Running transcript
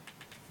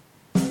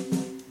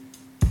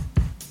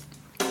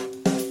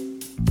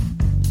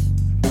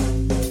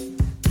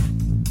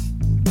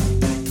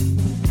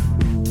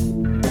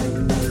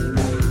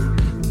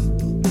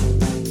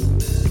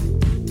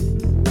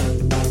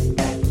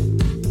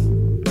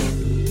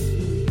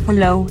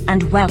Hello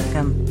and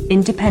welcome,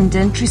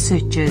 independent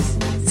researchers,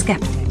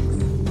 skeptics,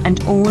 and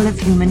all of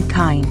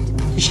humankind,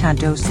 to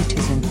Shadow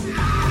Citizen.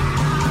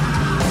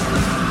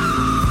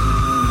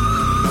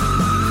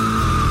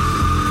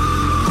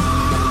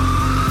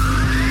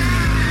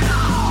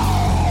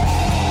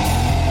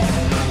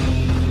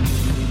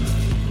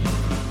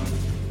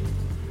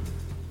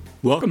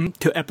 Welcome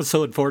to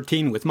episode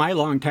 14 with my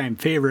longtime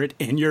favorite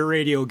and your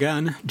radio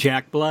gun,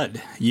 Jack Blood.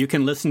 You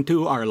can listen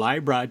to our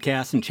live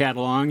broadcast and chat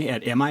along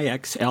at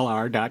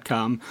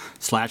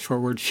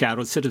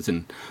mixlr.com/Shadow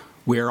Citizen.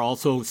 We are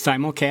also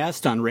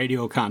simulcast on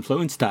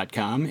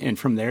radioconfluence.com, and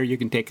from there you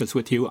can take us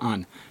with you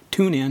on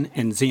TuneIn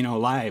and Zeno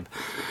Live.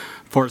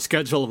 For a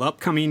schedule of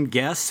upcoming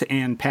guests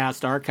and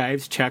past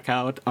archives, check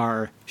out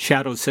our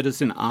Shadow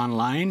Citizen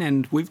online,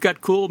 and we've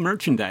got cool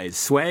merchandise,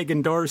 swag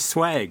endorsed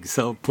swag,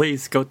 so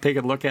please go take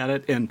a look at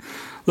it and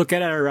look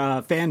at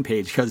our fan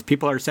page, because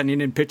people are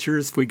sending in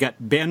pictures. We got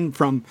Ben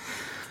from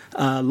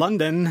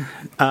London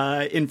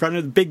in front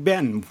of Big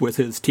Ben with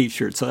his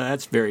t-shirt, so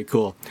that's very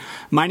cool.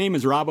 My name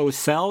is Rob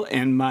O'Sell,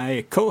 and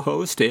my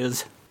co-host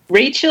is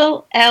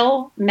Rachel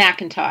L.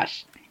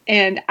 McIntosh.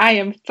 And I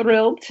am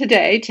thrilled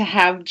today to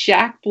have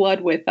Jack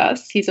Blood with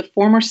us. He's a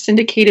former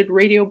syndicated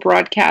radio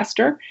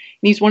broadcaster, and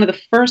he's one of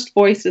the first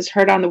voices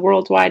heard on the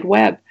World Wide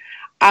Web.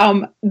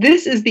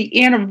 This is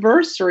the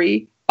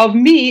anniversary of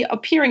me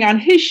appearing on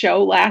his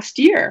show last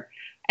year.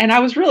 And I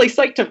was really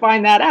psyched to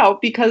find that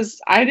out,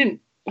 because I didn't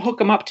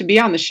hook him up to be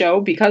on the show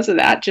because of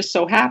that, just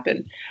so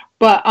happened.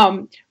 But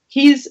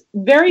he's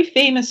very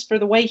famous for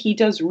the way he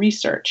does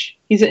research.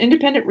 He's an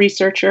independent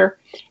researcher,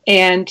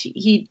 and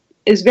he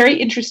is very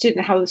interested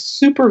in how the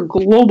super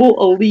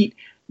global elite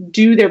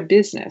do their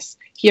business.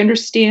 He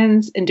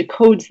understands and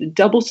decodes the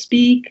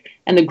doublespeak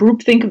and the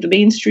groupthink of the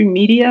mainstream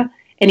media,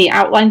 and he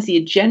outlines the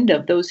agenda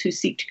of those who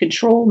seek to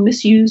control,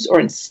 misuse, or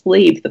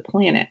enslave the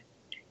planet.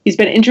 He's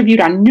been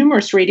interviewed on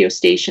numerous radio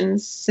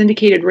stations,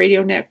 syndicated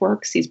radio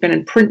networks. He's been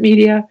in print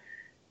media,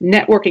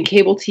 network and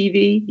cable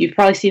TV. You've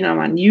probably seen him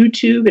on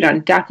YouTube and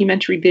on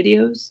documentary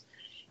videos.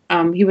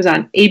 He was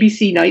on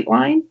ABC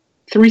Nightline,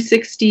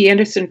 360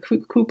 Anderson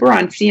Cooper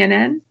on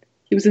CNN.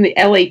 He was in the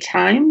LA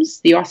Times,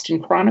 the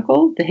Austin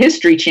Chronicle, the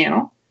History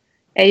Channel,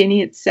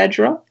 A&E,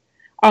 etc.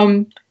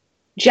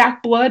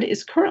 Jack Blood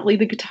is currently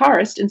the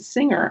guitarist and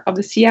singer of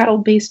the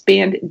Seattle-based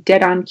band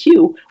Dead on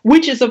Cue,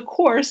 which is, of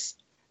course,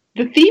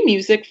 the theme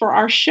music for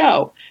our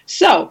show.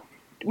 So,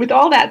 with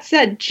all that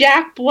said,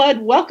 Jack Blood,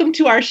 welcome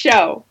to our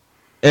show.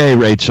 Hey,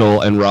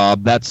 Rachel and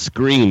Rob, that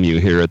scream you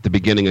hear at the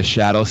beginning of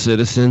Shadow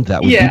Citizen,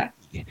 that was me.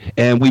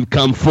 And we've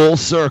come full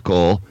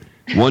circle.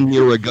 1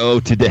 year ago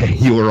today,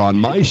 you were on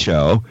my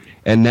show,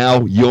 and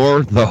now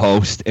you're the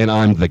host and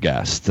I'm the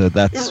guest.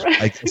 That's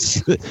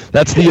the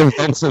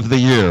events of the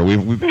year.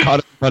 We've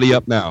caught everybody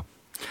up now.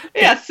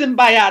 Yeah,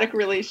 symbiotic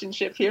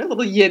relationship here, a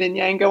little yin and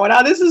yang going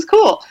on. This is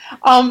cool.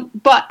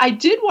 But I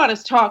did want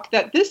to talk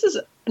that this is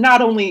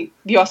not only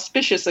the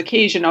auspicious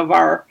occasion of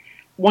our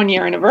 1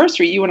 year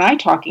anniversary, you and I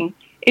talking,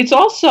 it's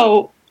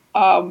also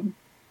a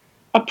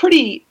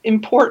pretty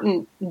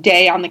important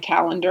day on the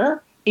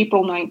calendar,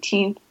 April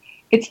 19th.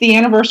 It's the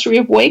anniversary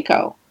of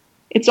Waco.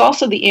 It's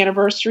also the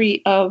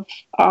anniversary of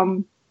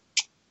the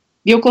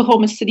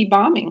Oklahoma City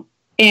bombing.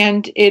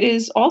 And it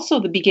is also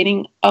the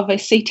beginning of a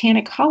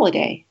satanic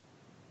holiday.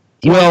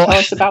 Do you want to tell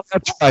us about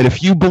that? That's right.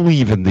 If you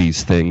believe in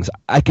these things,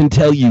 I can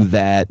tell you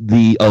that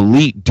the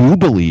elite do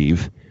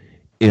believe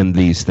in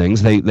these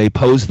things. They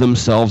pose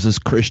themselves as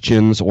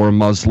Christians or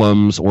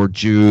Muslims or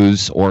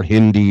Jews or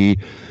Hindi,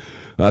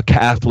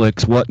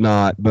 Catholics,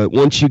 whatnot. But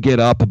once you get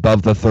up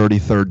above the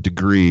 33rd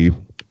degree,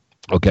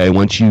 okay,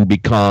 once you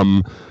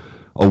become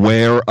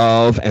aware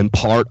of and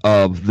part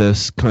of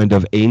this kind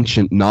of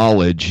ancient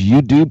knowledge,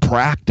 you do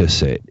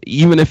practice it,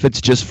 even if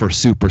it's just for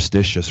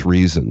superstitious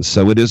reasons.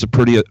 So it is a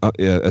pretty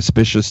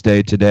auspicious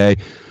day today.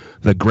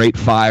 The Great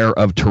Fire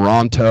of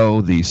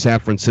Toronto, the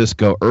San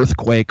Francisco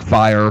earthquake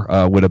fire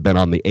would have been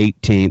on the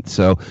 18th.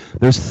 So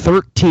there's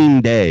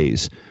 13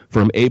 days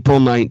from April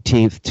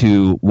 19th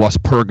to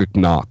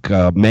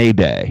Waspurgiknak, May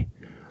Day.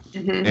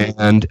 Mm-hmm.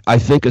 And I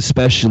think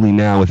especially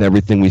now with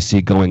everything we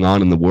see going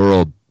on in the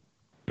world,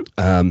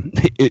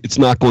 it's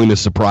not going to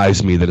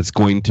surprise me that it's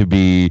going to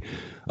be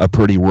a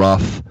pretty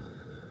rough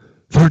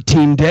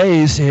 13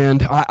 days.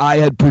 And I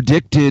had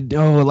predicted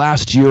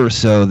last year or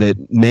so that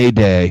May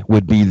Day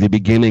would be the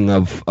beginning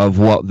of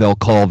what they'll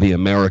call the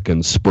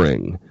American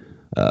Spring.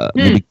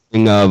 The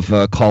beginning of,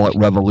 call it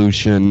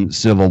revolution,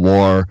 civil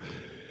war.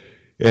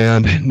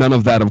 And none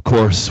of that, of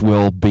course,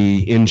 will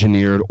be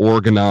engineered,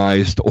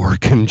 organized, or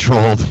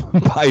controlled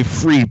by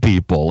free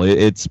people.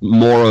 It's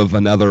more of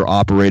another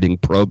operating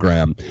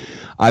program.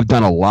 I've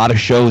done a lot of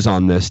shows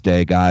on this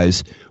day,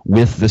 guys,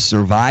 with the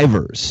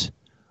survivors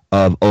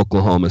of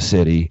Oklahoma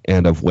City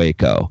and of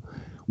Waco,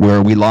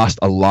 where we lost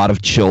a lot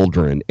of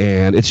children.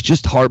 And it's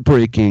just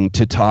heartbreaking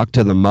to talk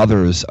to the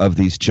mothers of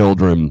these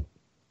children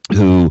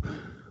who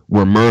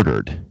were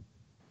murdered.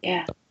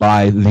 Yeah.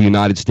 By the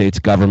United States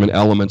government,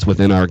 elements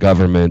within our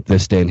government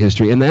this day in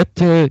history. And that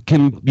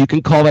you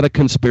can call that a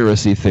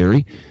conspiracy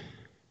theory.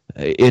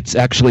 it's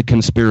actually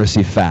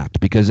conspiracy fact,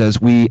 because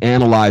as we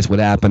analyze what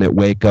happened at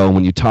Waco,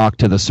 when you talk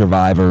to the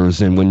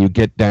survivors and when you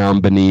get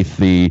down beneath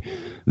the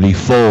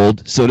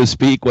fold, so to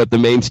speak, what the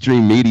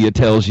mainstream media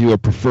tells you a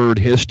preferred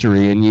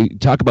history, and you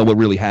talk about what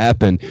really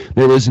happened,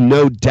 there is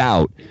no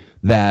doubt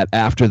that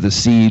after the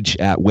siege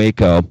at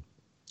Waco,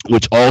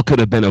 which all could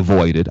have been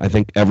avoided, I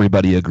think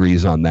everybody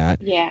agrees on that,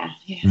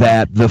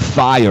 that the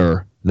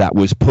fire that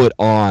was put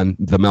on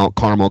the Mount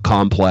Carmel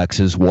complex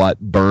is what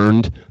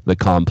burned the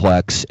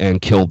complex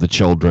and killed the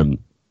children.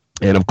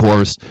 And of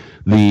course,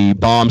 the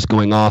bombs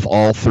going off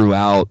all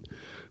throughout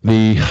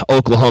the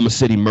Oklahoma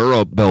City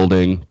Murrah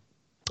building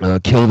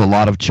killed a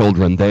lot of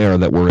children there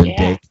that were in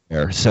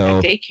daycare.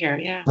 So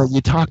you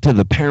talk to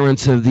the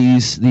parents of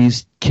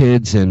these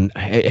kids, and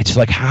it's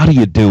like, how do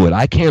you do it?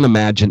 I can't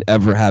imagine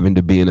ever having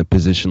to be in a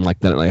position like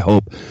that, and I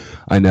hope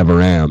I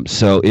never am.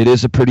 So it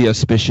is a pretty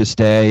auspicious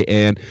day,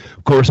 and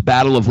of course,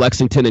 Battle of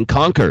Lexington and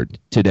Concord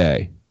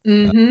today.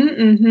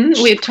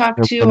 We had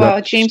talked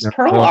to James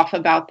Perloff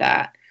about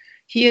that.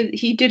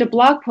 He did a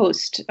blog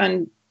post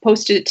and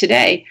posted it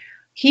today.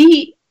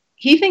 He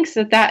thinks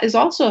that is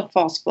also a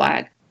false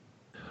flag.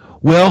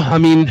 Well, I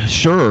mean,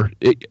 sure.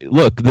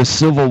 Look, the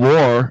Civil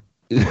War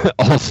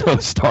also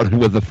started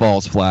with a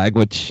false flag,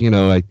 which,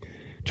 I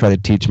try to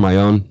teach my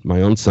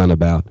own son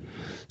about.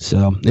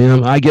 So,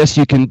 I guess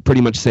you can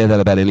pretty much say that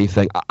about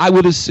anything. I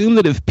would assume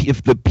that if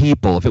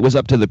it was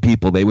up to the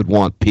people, they would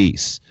want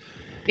peace.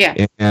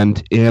 Yeah.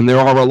 And there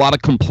are a lot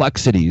of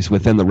complexities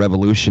within the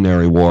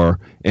Revolutionary War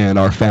and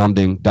our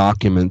founding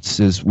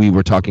documents, as we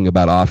were talking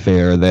about off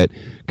air, that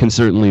can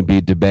certainly be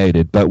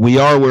debated. But we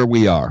are where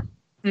we are.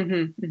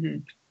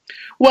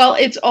 Well,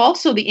 it's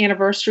also the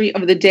anniversary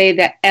of the day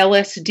that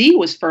LSD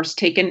was first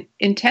taken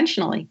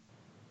intentionally.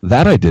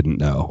 That I didn't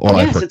know.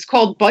 Yes, it's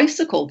called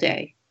Bicycle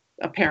Day,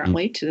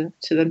 apparently, to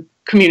the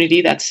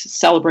community that's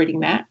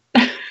celebrating that.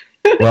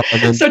 Well,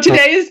 so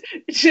today's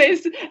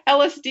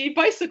LSD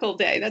Bicycle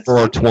Day. That's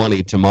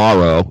 4/20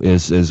 tomorrow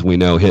is, as we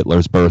know,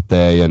 Hitler's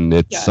birthday, and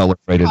it's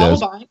celebrated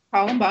as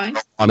Columbine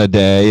on a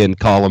day in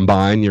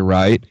Columbine. You're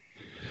right.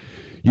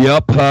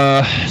 Yep.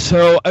 But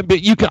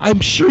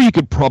I'm sure you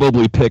could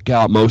probably pick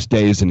out most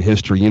days in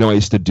history. I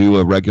used to do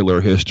a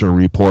regular history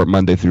report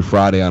Monday through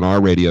Friday on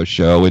our radio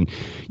show, and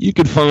you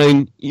could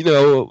find,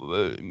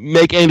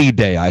 make any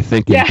day, I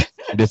think. Yeah.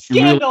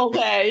 Scandal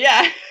Day.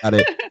 Yeah.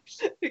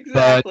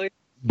 Exactly.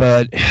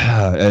 But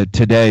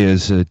today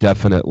is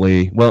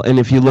definitely, well, and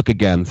if you look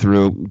again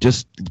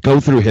just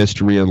go through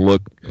history and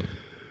look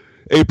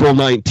April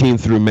 19th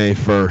through May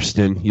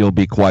 1st, and you'll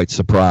be quite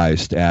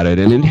surprised at it.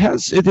 And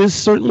it is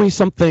certainly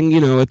something,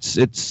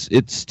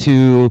 it's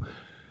to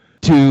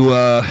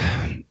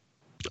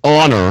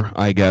honor,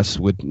 I guess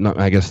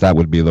that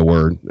would be the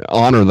word,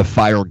 honor the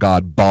fire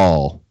god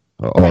Baal,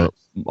 or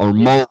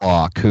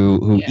Moloch,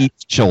 who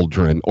eats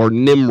children, or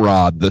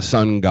Nimrod, the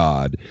sun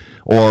god,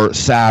 or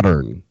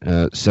Saturn.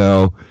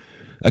 So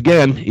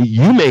again,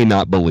 you may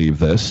not believe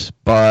this,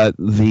 but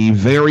the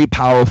very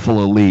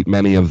powerful elite,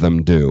 many of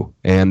them do,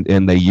 and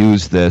they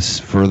use this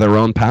for their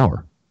own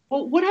power.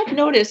 Well, what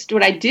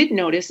I did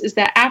notice is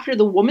that after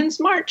the Women's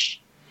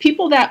March,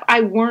 people that I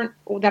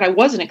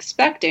wasn't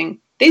expecting,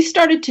 they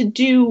started to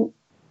do,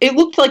 it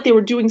looked like they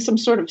were doing some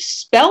sort of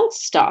spell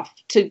stuff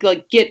to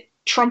get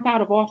Trump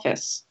out of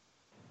office.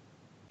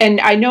 And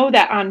I know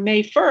that on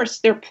May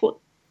 1st, their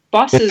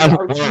buses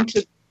are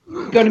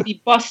going to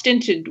be bussed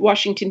into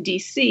Washington,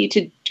 D.C.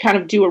 to kind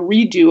of do a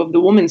redo of the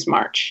Women's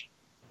March.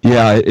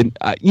 Yeah,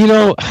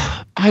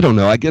 I don't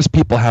know. I guess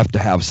people have to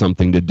have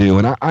something to do.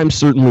 And I'm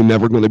certainly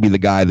never going to be the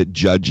guy that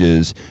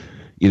judges,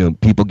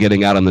 people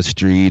getting out on the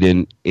street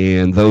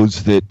and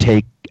those that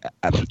take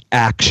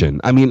action.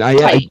 I mean,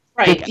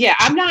 Right. Yeah,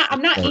 I'm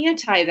not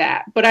anti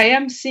that, but I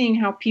am seeing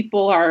how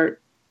people are.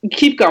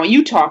 Keep going.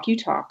 You talk.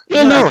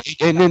 No,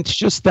 and it's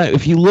just that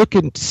if you look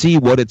and see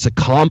what it's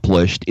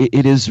accomplished,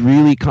 it is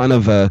really kind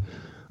of a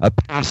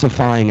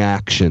pacifying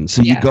action.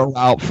 So you go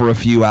out for a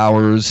few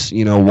hours,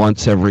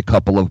 once every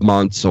couple of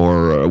months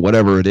or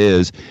whatever it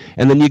is,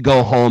 and then you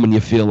go home and you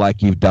feel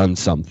like you've done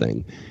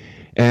something.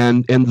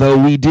 And though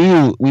we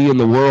in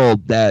the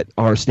world that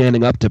are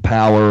standing up to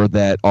power,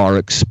 that are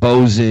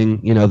exposing,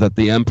 that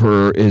the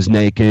emperor is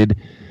naked,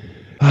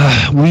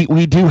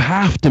 we do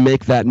have to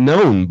make that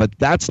known, but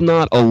that's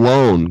not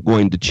alone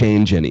going to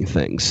change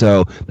anything.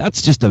 So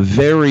that's just a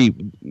very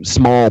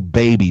small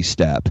baby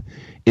step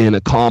in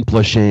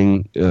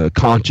accomplishing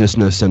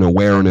consciousness and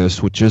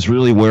awareness, which is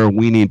really where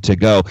we need to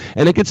go.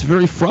 And it gets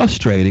very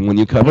frustrating when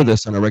you cover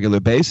this on a regular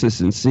basis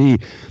and see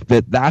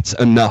that that's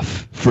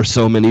enough for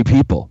so many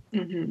people.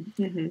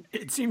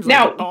 It seems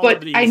now,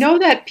 but I know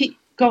that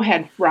go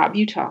ahead, Rob,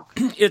 you talk.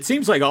 It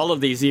seems like all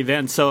of these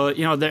events, so,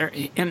 they're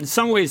in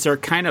some ways they're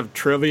kind of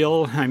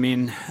trivial. I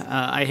mean,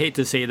 I hate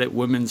to say that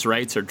women's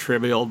rights are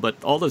trivial,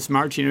 but all this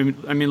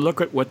marching, look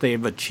at what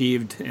they've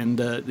achieved, and,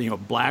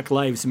 Black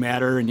Lives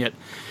Matter, and yet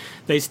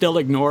they still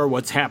ignore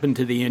what's happened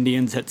to the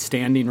Indians at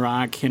Standing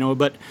Rock,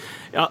 but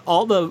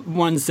all the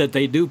ones that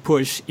they do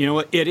push,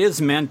 it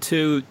is meant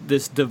to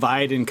this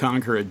divide and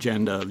conquer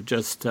agenda of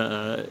just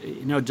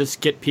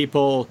get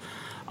people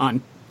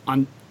on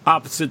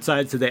opposite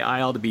sides of the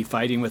aisle to be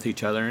fighting with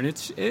each other. And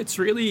it's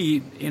really,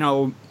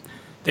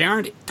 they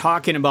aren't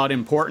talking about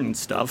important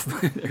stuff.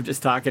 They're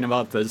just talking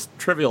about this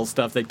trivial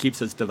stuff that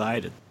keeps us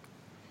divided.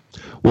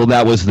 Well,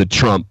 that was the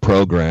Trump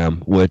program,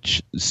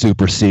 which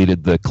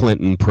superseded the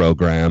Clinton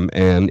program,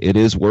 and it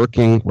is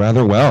working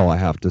rather well, I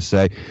have to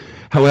say.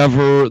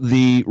 However,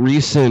 the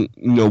recent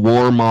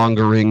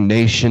warmongering,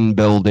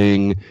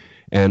 nation-building,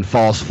 and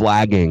false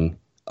flagging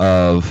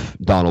of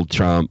Donald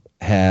Trump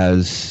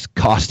has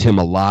cost him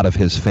a lot of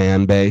his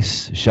fan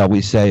base, shall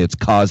we say. It's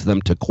caused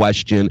them to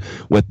question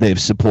what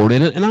they've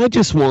supported. And I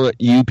just want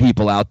you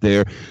people out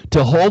there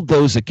to hold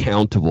those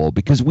accountable,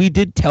 because we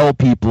did tell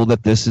people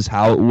that this is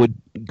how it would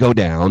go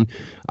down.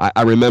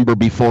 I remember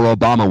before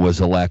Obama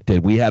was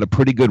elected, we had a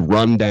pretty good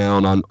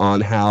rundown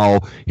on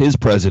how his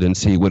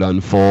presidency would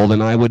unfold.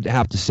 And I would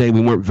have to say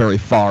we weren't very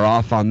far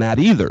off on that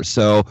either.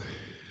 So,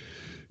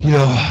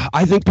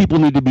 I think people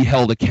need to be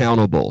held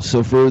accountable.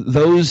 So for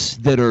those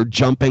that are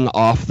jumping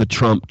off the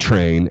Trump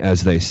train,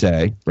 as they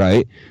say,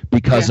 right,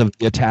 because of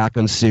the attack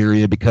on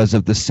Syria, because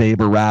of the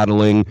saber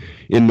rattling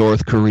in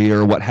North Korea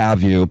or what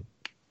have you,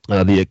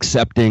 the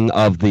accepting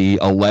of the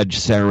alleged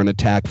sarin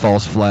attack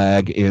false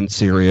flag in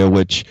Syria,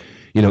 which,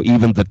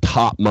 even the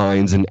top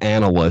minds and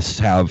analysts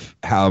have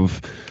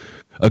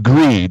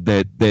agreed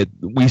that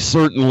we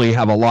certainly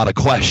have a lot of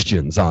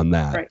questions on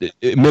that. Right.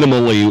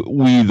 Minimally,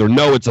 we either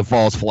know it's a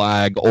false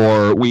flag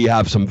or we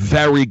have some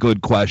very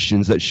good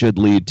questions that should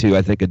lead to,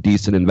 I think, a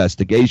decent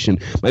investigation.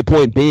 My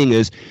point being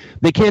is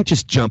they can't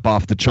just jump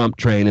off the Trump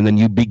train and then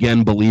you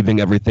begin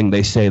believing everything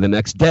they say the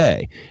next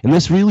day. And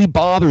this really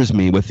bothers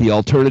me with the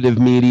alternative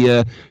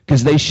media,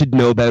 because they should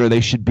know better.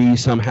 They should be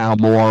somehow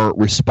more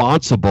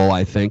responsible,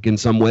 I think, in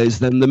some ways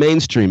than the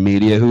mainstream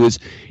media, who is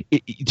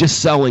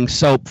just selling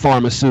soap,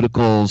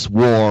 pharmaceuticals,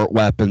 war,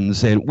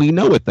 weapons, and we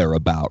know what they're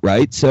about,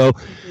 right? So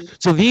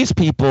these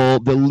people,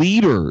 the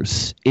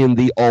leaders in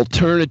the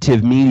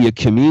alternative media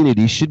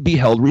community, should be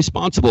held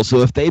responsible.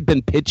 So if they've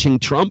been pitching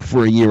Trump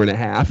for a year and a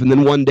half and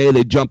then one day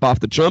they jump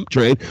off the Trump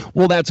train,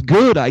 well, that's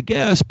good, I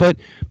guess, but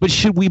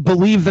should we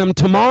believe them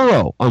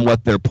tomorrow on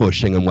what they're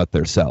pushing and what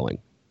they're selling?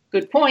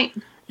 Good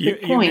point.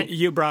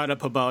 You brought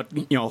up about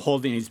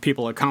holding these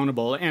people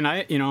accountable, and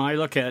I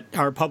look at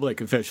our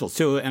public officials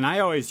too, and I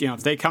always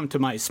if they come to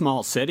my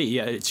small city,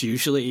 it's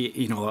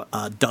usually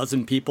a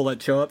dozen people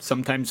that show up,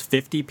 sometimes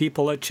 50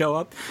 people that show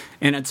up,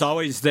 and it's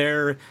always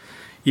their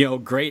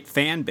great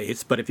fan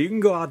base. But if you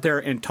can go out there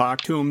and talk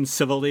to them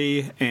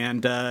civilly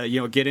and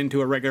get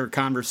into a regular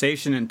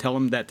conversation and tell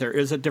them that there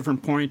is a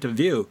different point of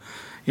view.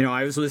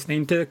 I was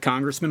listening to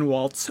Congressman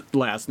Waltz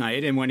last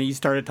night, and when he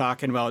started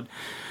talking about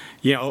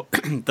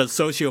the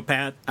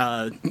sociopath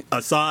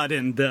Assad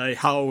and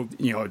how,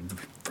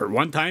 for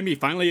one time he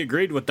finally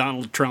agreed with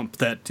Donald Trump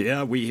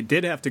that, we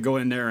did have to go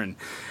in there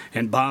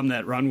and bomb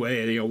that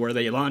runway, where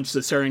they launched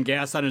the sarin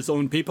gas on his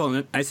own people.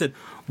 And I said,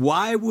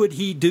 why would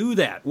he do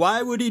that?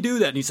 Why would he do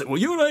that? And he said, well,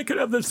 you and I could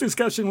have this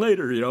discussion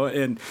later,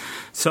 And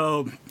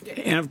so,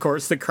 and of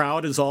course, the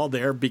crowd is all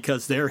there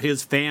because they're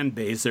his fan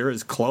base. They're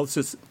his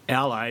closest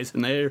allies,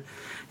 and they're,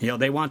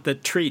 they want the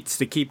treats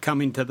to keep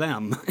coming to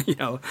them,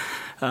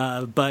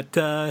 But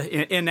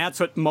and that's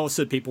what most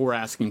of the people were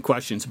asking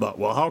questions about.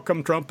 Well, how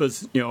come Trump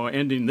is,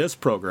 ending this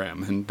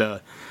program?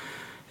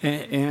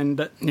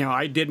 And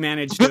I did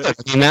manage to.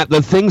 I mean,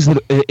 the things that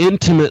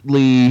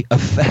intimately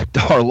affect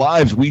our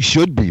lives, we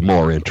should be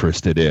more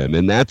interested in,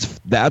 and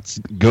that's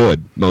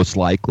good, most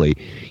likely.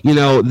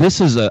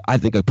 This is I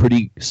think a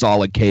pretty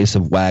solid case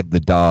of wag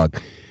the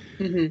dog.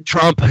 Mm-hmm.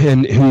 Trump,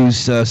 whose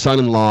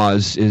son-in-law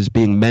is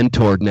being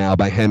mentored now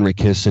by Henry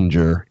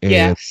Kissinger,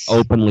 and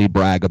openly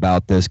brag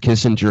about this.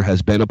 Kissinger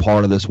has been a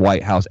part of this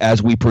White House,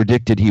 as we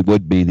predicted he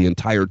would be the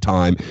entire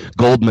time.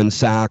 Goldman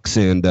Sachs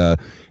and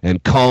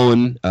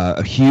Cohen,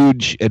 a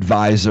huge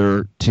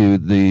advisor to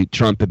the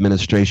Trump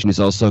administration. He's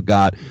also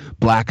got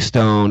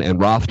Blackstone and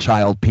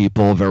Rothschild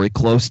people very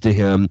close to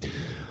him.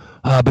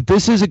 But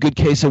this is a good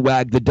case of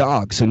wag the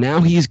dog. So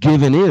now he's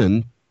given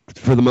in,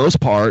 for the most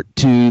part,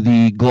 to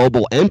the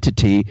global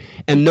entity.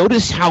 And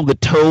notice how the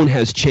tone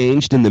has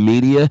changed in the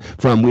media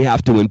from we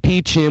have to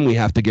impeach him, we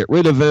have to get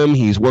rid of him,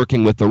 he's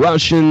working with the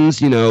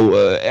Russians,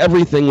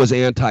 everything was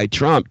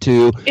anti-Trump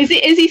to... Is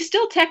he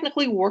still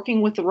technically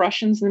working with the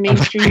Russians in the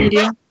mainstream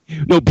media?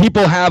 No,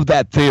 people have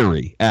that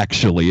theory,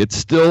 actually. It's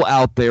still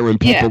out there and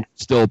people are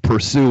still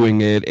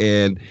pursuing it.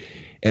 And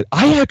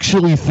I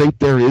actually think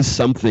there is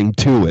something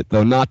to it,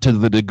 though not to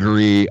the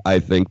degree I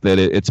think that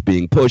it's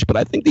being pushed. But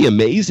I think the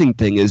amazing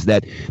thing is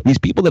that these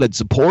people that had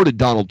supported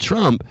Donald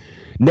Trump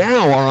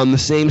now are on the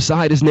same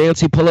side as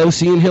Nancy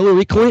Pelosi and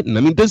Hillary Clinton. I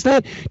mean,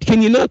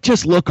 can you not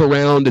just look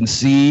around and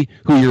see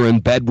who you're in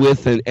bed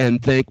with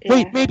and think,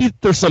 wait, maybe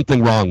there's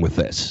something wrong with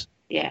this?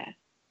 Yeah,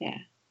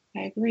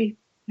 I agree.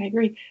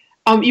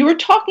 You were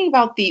talking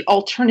about the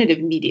alternative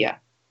media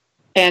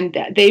and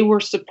that they were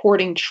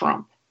supporting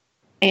Trump.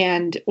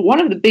 And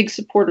one of the big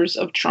supporters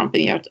of Trump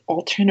in the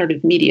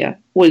alternative media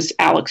was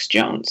Alex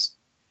Jones.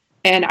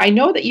 And I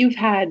know that you've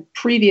had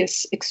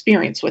previous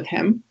experience with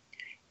him,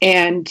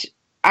 and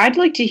I'd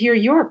like to hear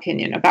your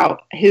opinion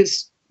about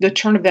the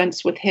turn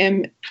events with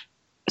him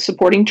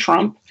supporting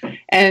Trump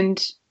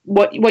and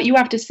what you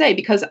have to say,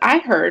 because I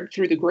heard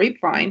through the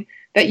grapevine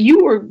that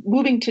you were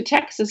moving to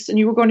Texas and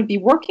you were going to be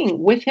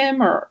working with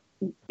him, or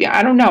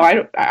I don't know.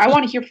 I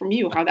want to hear from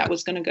you how that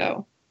was going to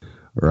go.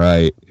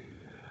 Right.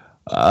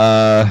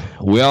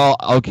 Well,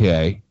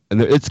 okay.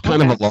 And it's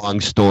kind of a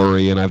long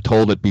story, and I've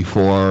told it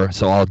before,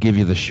 so I'll give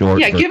you the short.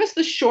 Yeah, give us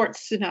the short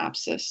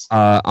synopsis.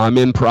 I'm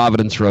in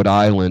Providence, Rhode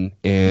Island,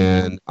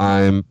 and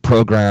I'm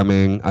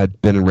programming. I've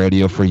been in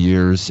radio for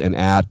years, and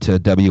at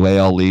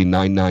WALE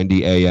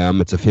 990 AM.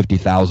 It's a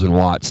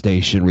 50,000-watt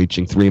station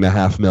reaching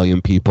 3.5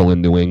 million people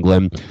in New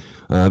England.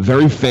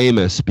 Very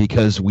famous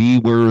because we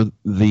were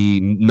the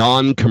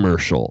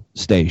non-commercial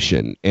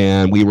station,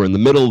 and we were in the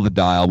middle of the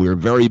dial. We were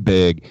very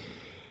big.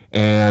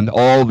 And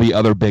all the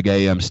other big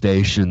AM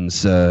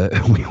stations,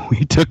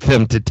 we took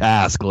them to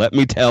task. Let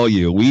me tell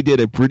you, we did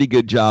a pretty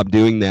good job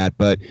doing that.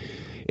 But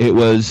it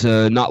was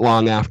not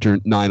long after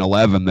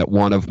 9/11 that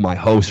one of my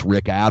hosts,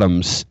 Rick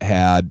Adams,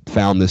 had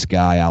found this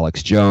guy,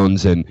 Alex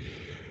Jones, and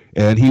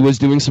he was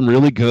doing some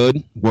really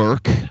good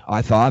work,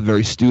 I thought,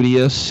 very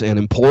studious and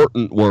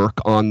important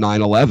work on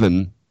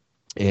 9/11,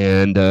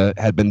 and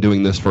had been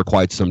doing this for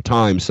quite some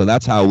time. So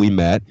that's how we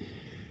met.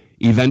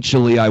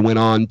 Eventually, I went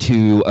on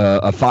to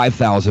a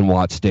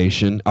 5,000-watt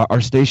station.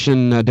 Our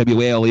station,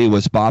 WALE,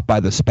 was bought by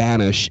the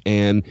Spanish,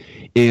 and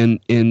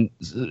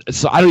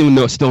so I don't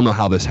even still know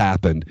how this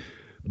happened,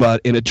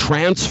 but in a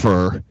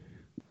transfer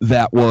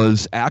that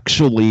was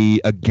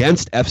actually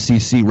against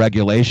FCC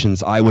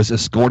regulations, I was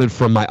escorted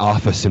from my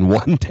office in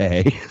one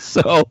day.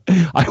 So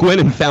I went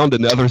and found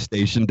another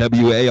station,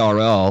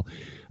 WARL,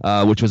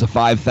 which was a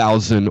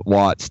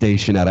 5,000-watt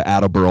station out of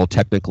Attleboro,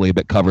 technically,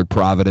 but covered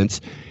Providence.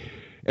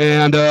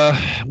 And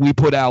we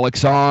put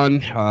Alex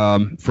on.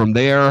 From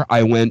there,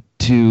 I went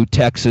to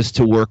Texas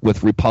to work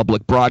with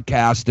Republic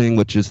Broadcasting,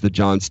 which is the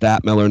John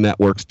Statmiller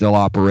network still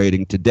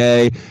operating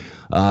today.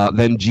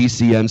 Then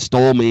GCN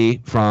stole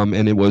me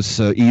and it was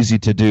easy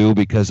to do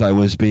because I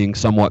was being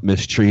somewhat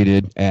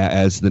mistreated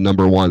as the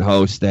number one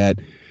host at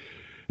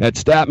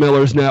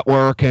Statmiller's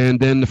network. And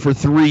then for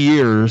 3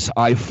 years,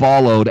 I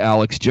followed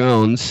Alex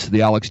Jones,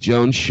 the Alex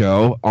Jones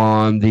Show,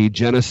 on the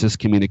Genesis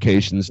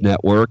Communications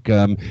Network.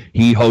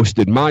 He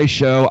hosted my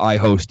show. I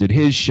hosted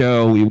his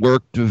show. We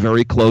worked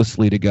very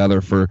closely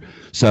together for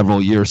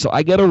several years. So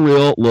I get a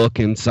real look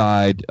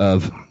inside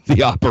of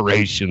the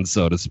operation,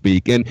 so to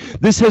speak. And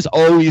this has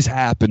always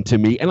happened to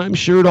me, and I'm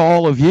sure to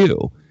all of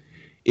you.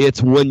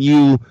 It's when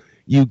you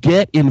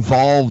get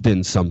involved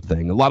in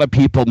something. A lot of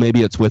people,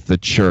 maybe it's with the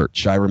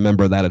church. I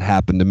remember that had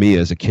happened to me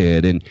as a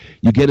kid. And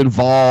you get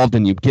involved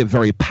and you get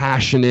very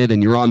passionate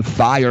and you're on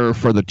fire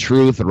for the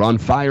truth or on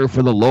fire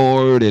for the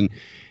Lord. And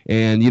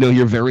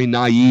you're very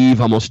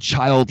naive, almost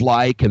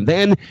childlike. And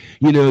then,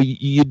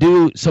 you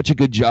do such a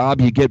good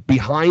job, you get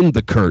behind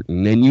the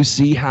curtain and you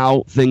see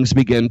how things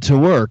begin to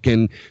work.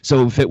 And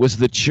so if it was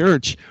the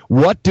church,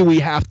 what do we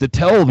have to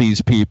tell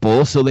these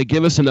people so they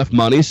give us enough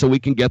money so we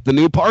can get the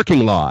new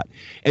parking lot?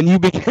 And you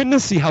begin to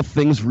see how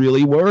things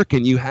really work.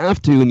 And you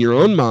have to, in your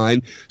own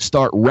mind,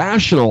 start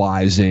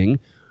rationalizing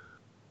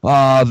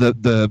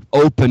the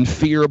open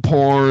fear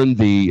porn,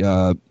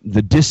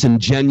 the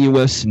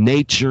disingenuous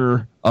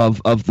nature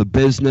of the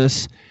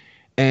business,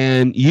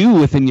 and you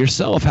within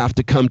yourself have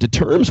to come to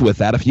terms with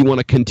that if you want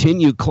to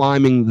continue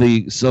climbing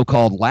the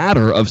so-called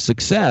ladder of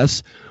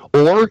success,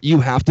 or you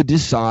have to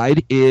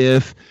decide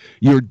if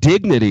your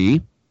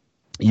dignity,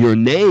 your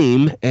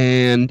name,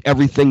 and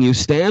everything you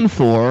stand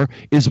for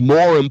is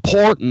more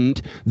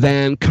important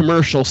than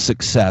commercial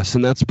success.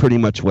 And that's pretty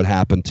much what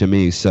happened to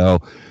me.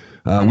 So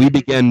we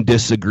began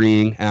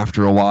disagreeing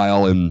after a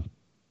while, and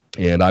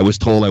I was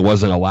told I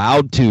wasn't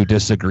allowed to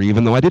disagree,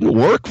 even though I didn't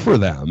work for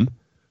them.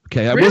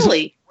 Okay, I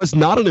was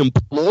not an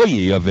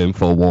employee of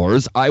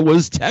InfoWars. I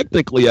was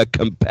technically a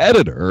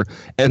competitor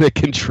and a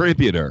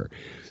contributor.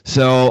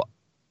 So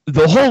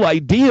the whole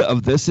idea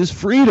of this is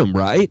freedom,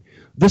 right?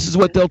 This is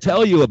what they'll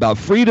tell you about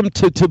freedom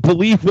to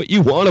believe what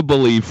you want to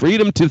believe,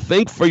 freedom to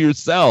think for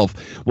yourself.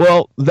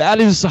 Well,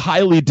 that is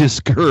highly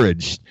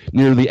discouraged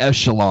near the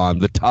echelon,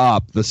 the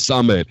top, the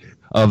summit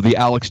of the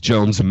Alex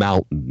Jones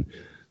Mountain.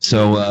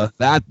 So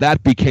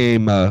that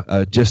became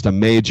just a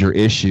major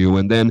issue.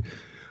 And then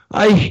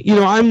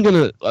I'm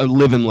going to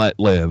live and let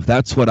live.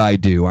 That's what I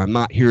do. I'm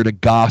not here to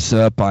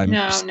gossip. No,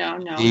 of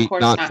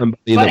course not.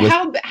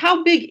 But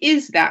how big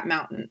is that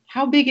mountain?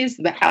 How big is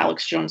the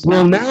Alex Jones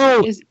Mountain? I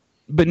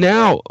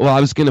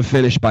was going to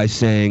finish by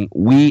saying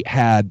we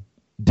had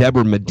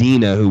Deborah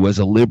Medina, who was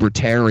a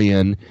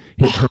libertarian.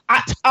 It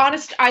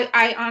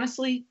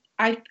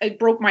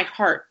broke my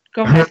heart.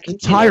 Go ahead. Her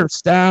entire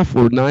staff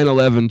were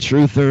 9/11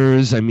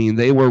 truthers. I mean,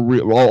 they were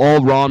all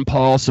Ron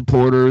Paul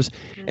supporters,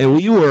 and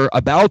we were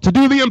about to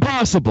do the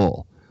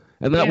impossible.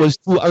 And that was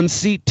to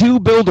unseat two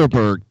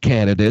Bilderberg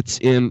candidates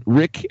in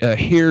Rick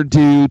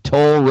Hairdo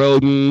Toll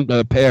Roden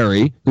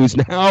Perry, who's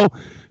now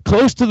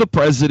close to the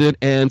president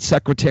and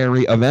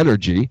Secretary of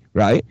Energy,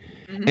 right?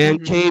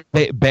 And Kate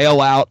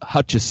Bailout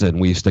Hutchison,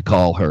 we used to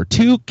call her.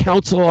 Two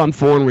Council on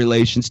Foreign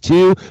Relations,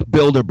 two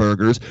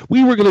Bilderbergers.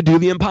 We were going to do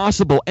the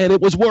impossible, and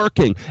it was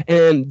working.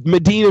 And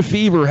Medina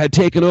fever had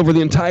taken over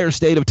the entire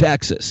state of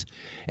Texas.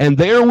 And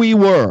there we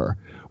were,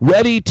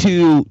 ready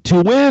to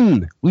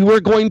win. We were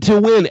going to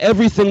win.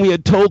 Everything we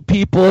had told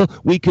people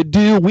we could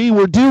do, we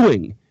were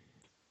doing.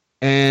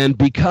 And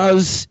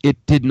because it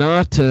did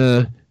not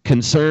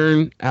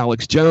concern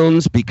Alex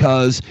Jones,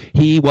 because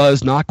he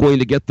was not going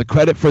to get the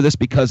credit for this,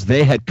 because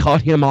they had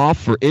cut him off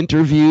for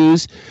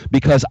interviews,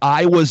 because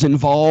I was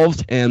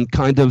involved and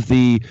kind of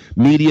the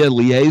media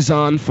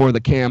liaison for the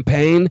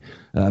campaign,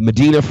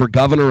 Medina for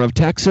governor of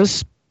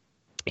Texas,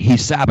 he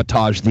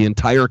sabotaged the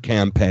entire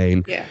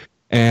campaign. Yeah.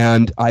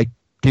 And I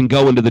can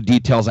go into the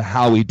details of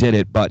how he did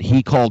it, but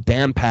he called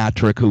Dan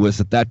Patrick, who was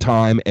at that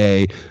time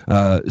a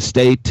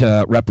state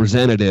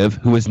representative,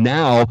 who is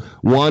now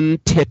one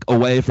tick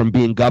away from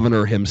being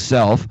governor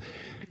himself.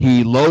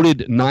 He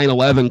loaded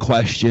 9/11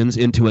 questions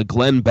into a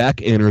Glenn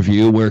Beck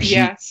interview where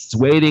she's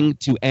waiting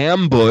to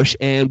ambush,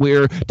 and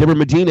where Deborah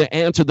Medina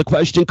answered the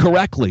question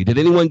correctly. Did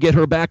anyone get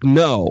her back?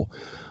 No.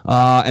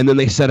 And then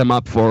they set her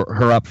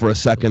up for a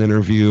second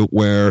interview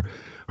where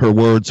her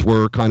words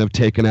were kind of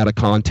taken out of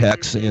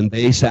context, and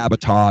they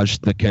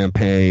sabotaged the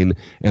campaign,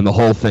 and the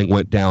whole thing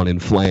went down in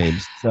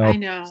flames. So, I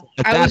know.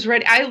 I was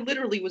ready. I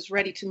literally was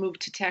ready to move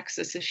to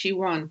Texas if she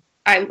won.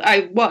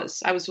 I was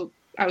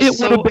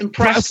so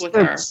impressed with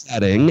her.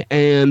 Setting,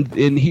 and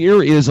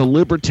here is a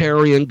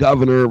libertarian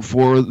governor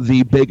for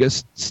the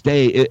biggest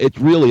state.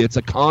 Its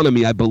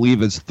economy, I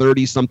believe, is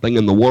 30-something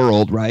in the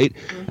world, right?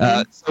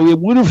 So it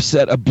would have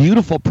set a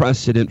beautiful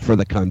precedent for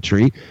the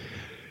country.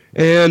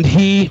 And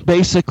he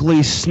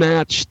basically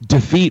snatched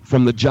defeat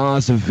from the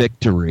jaws of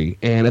victory.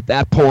 And at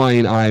that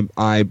point,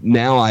 I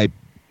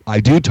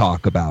do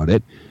talk about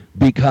it,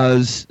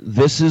 because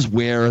this is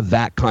where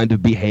that kind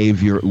of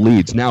behavior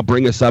leads. Now,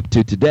 bring us up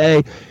to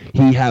today.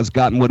 He has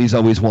gotten what he's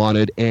always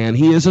wanted, and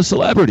he is a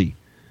celebrity.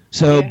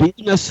 So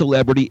being a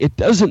celebrity, it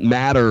doesn't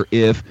matter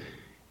if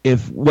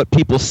what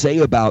people say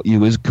about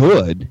you is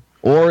good,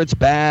 or it's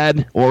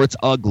bad, or it's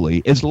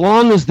ugly, as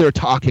long as they're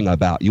talking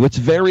about you. It's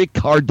very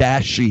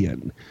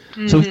Kardashian.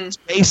 So he's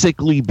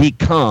basically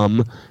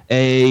become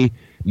a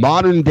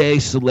modern-day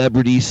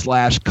celebrity /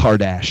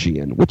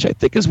 Kardashian, which I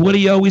think is what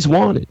he always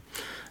wanted.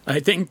 I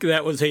think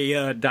that was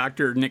a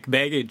Dr. Nick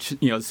Bagage,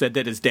 said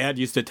that his dad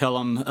used to tell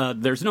him,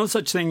 there's no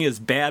such thing as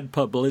bad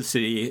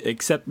publicity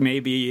except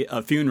maybe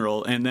a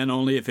funeral, and then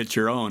only if it's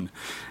your own.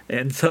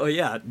 And so,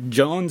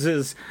 Jones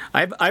is,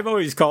 I've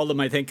always called him,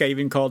 I think I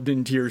even called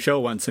into your show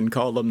once and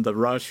called him the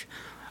Rush,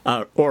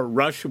 or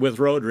Rush with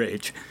road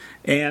rage.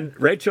 And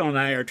Rachel and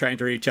I are trying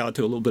to reach out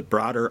to a little bit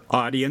broader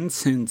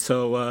audience, and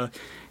so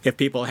if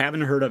people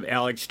haven't heard of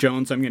Alex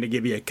Jones, I'm going to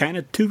give you kind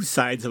of two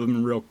sides of him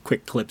in real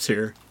quick clips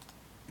here.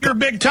 You're a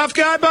big tough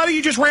guy, buddy.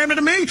 You just rammed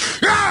into me.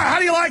 How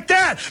do you like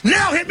that?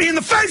 Now hit me in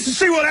the face and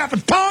see what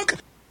happens, punk.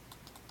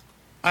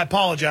 I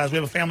apologize. We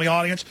have a family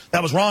audience.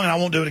 That was wrong, and I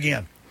won't do it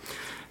again.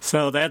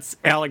 So that's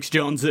Alex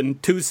Jones in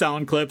two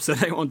sound clips,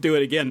 and I won't do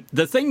it again.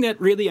 The thing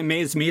that really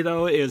amazed me,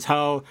 though, is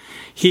how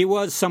he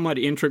was somewhat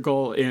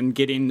integral in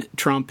getting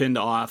Trump into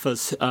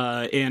office.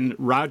 And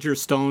Roger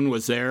Stone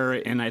was there,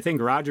 and I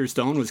think Roger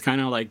Stone was kind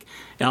of like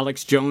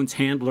Alex Jones'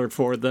 handler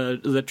for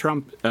the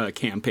Trump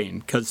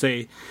campaign, because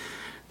they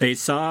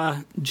saw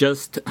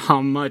just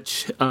how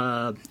much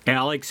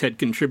Alex had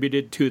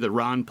contributed to the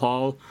Ron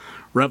Paul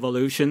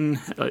revolution,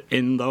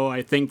 and though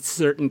I think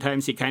certain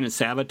times he kind of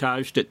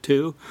sabotaged it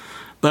too.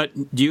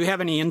 But do you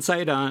have any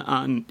insight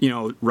on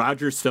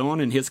Roger Stone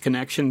and his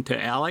connection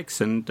to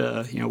Alex, and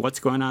what's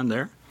going on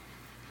there?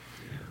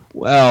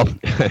 Well,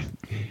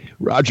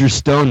 Roger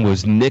Stone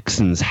was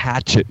Nixon's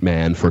hatchet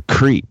man for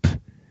creep.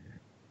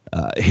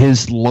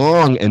 His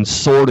long and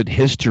sordid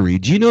history.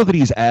 Do you know that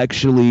he's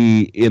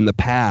actually, in the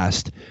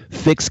past,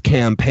 fixed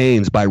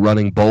campaigns by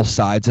running both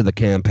sides of the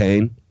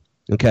campaign?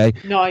 Okay?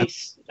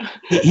 Nice.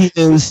 He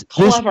is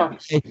clever.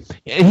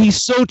 And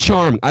he's so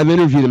charming. I've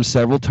interviewed him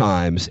several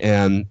times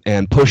and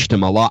pushed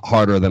him a lot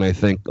harder than I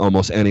think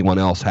almost anyone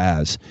else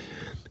has.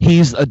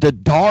 He's the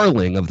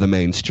darling of the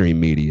mainstream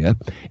media,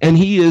 and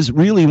he is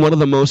really one of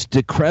the most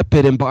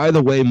decrepit and, by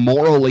the way,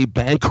 morally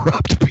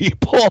bankrupt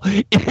people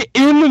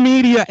in the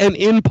media and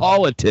in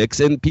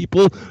politics, and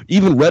people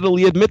even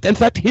readily admit that. In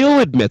fact, he'll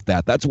admit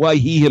that. That's why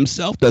he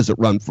himself doesn't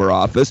run for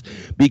office,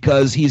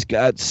 because he's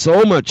got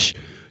so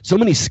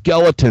many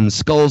skeletons,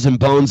 skulls and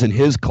bones in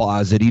his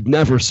closet, he'd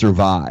never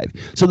survive.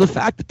 So the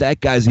fact that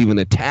guy's even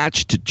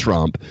attached to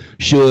Trump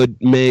should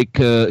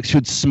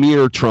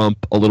smear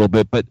Trump a little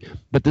bit.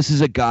 But this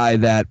is a guy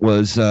that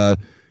was,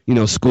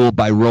 schooled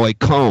by Roy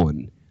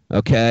Cohn.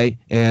 Okay,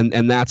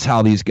 and that's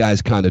how these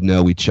guys kind of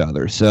know each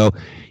other. So,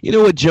 you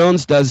know what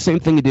Jones does, the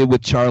same thing he did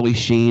with Charlie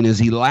Sheen, is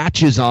he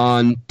latches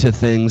on to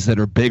things that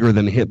are bigger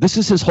than him. This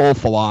is his whole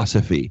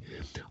philosophy.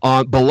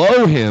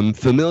 Below him,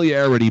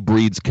 familiarity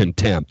breeds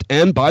contempt.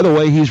 And by the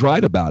way, he's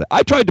right about it.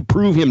 I tried to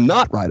prove him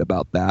not right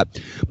about that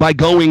by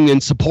going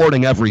and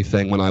supporting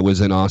everything when I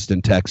was in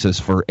Austin, Texas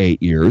for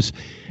 8 years.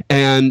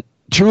 And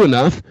true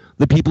enough,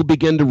 the people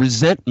begin to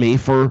resent me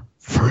for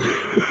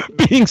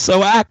being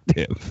so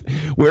active,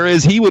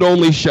 whereas he would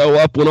only show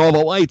up when all the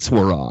lights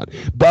were on.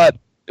 But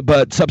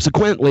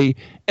subsequently,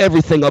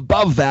 everything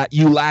above that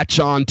you latch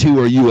on to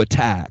or you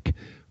attack,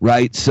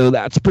 right? So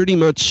that's pretty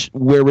much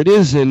where it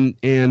is.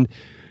 And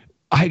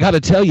I got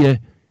to tell you,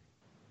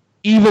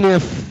 even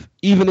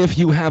if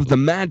you have the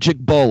magic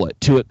bullet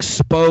to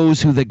expose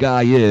who the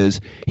guy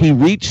is, he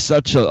reached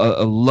such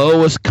a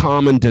lowest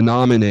common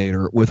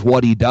denominator with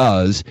what he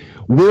does.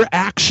 We're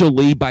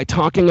actually, by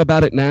talking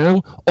about it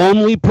now,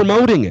 only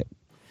promoting it.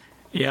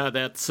 Yeah,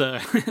 that's I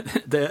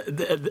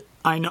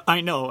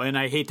know, and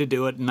I hate to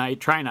do it, and I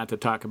try not to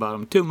talk about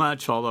them too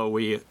much, although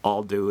we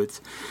all do. It's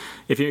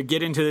if you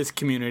get into this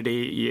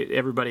community,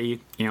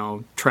 everybody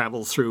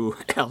travels through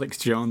Alex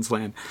Jones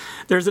land.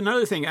 There's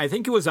another thing. I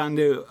think it was on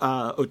the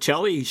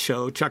Ocelli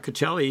show, Chuck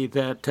Ocelli,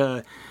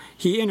 that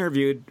he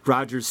interviewed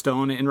Roger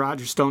Stone, and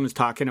Roger Stone is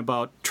talking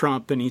about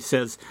Trump, and he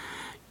says,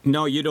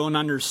 "No, you don't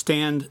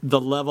understand the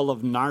level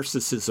of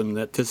narcissism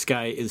that this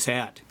guy is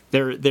at.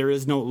 There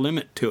is no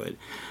limit to it."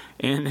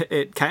 And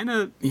it kind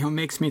of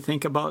makes me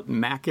think about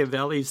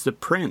Machiavelli's The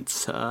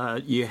Prince.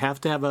 You have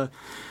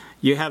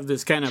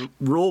this kind of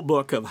rule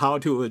book of how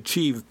to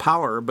achieve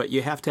power, but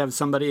you have to have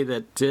somebody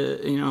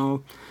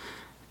that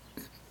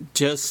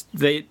just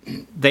they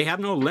have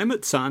no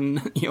limits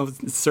on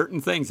certain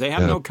things. They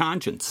have no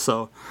conscience.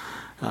 So,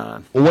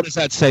 well, what does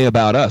that say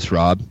about us,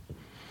 Rob?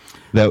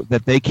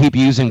 That they keep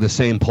using the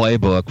same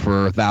playbook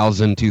for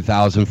 1,000,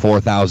 2,000,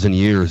 4,000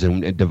 years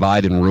and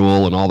divide and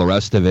rule and all the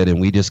rest of it, and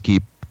we just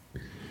keep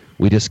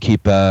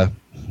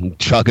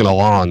chugging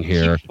along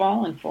here. Keep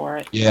falling for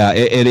it. Yeah,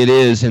 and it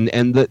is,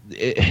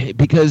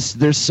 because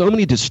there's so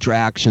many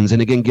distractions,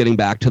 and again, getting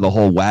back to the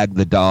whole wag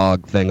the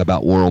dog thing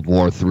about World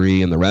War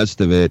III and the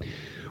rest of it,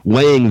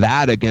 weighing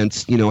that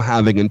against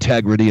having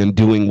integrity and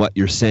doing what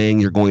you're saying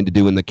you're going to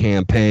do in the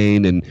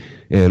campaign,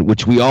 and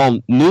which we all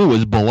knew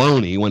was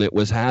baloney when it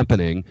was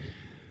happening.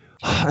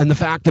 And the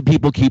fact that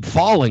people keep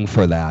falling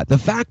for that, the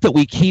fact that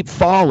we keep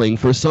falling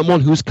for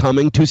someone who's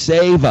coming to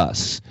save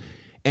us,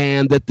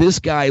 and that this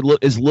guy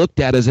is looked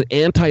at as an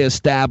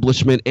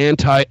anti-establishment,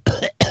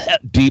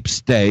 anti-deep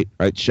state,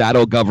 right?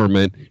 Shadow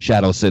government,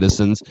 shadow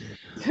citizens.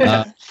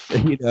 That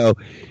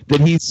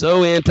he's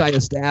so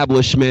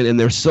anti-establishment, and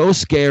they're so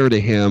scared of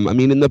him. I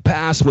mean, in the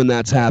past when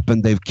that's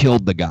happened, they've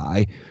killed the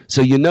guy.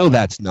 So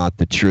that's not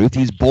the truth.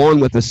 He's born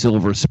with a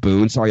silver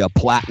spoon, a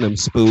platinum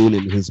spoon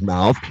in his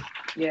mouth,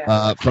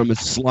 from his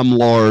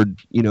slumlord,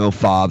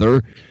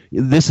 father.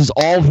 This is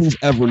all he's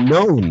ever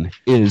known,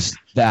 is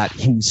that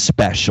he's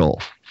special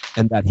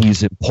and that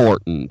he's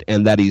important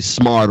and that he's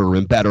smarter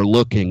and better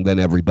looking than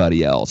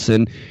everybody else.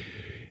 And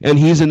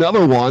he's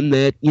another one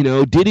that,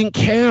 didn't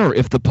care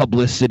if the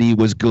publicity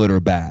was good or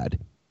bad.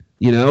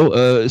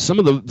 Some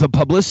of the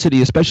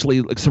publicity,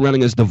 especially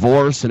surrounding his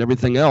divorce and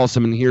everything else. I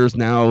mean, here's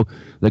now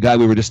the guy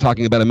we were just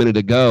talking about a minute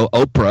ago,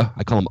 Oprah.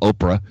 I call him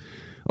Oprah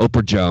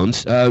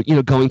Jones,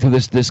 going through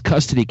this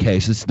custody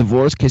case, this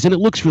divorce case, and it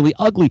looks really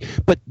ugly.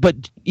 But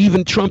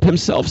even Trump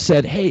himself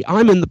said, "Hey,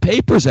 I'm in the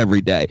papers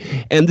every day,"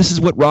 and this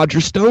is what Roger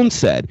Stone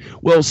said.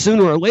 Well,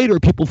 sooner or later,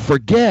 people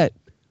forget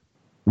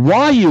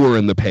why you were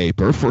in the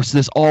paper for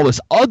all this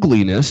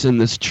ugliness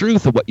and this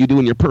truth of what you do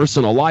in your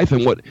personal life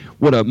and what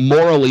a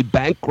morally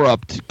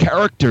bankrupt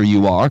character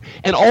you are,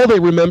 and all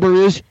they remember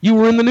is you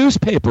were in the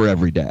newspaper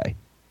every day.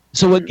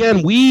 So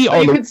again, you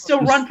could still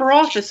run for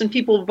office and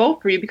people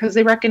vote for you because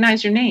they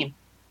recognize your name.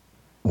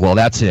 Well,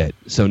 that's it.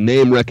 So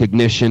name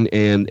recognition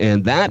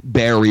and that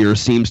barrier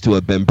seems to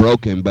have been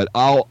broken. But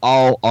I'll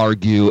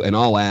argue and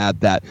I'll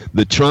add that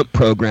the Trump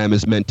program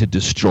is meant to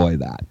destroy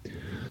that.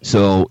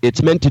 So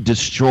it's meant to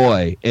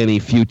destroy any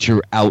future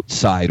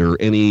outsider,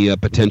 any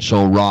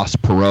potential Ross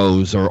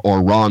Perot's or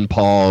Ron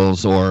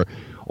Paul's or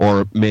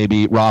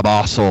maybe Rob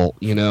Ossel,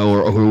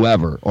 or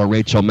whoever, or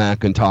Rachel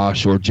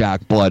McIntosh or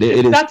Jack Blood.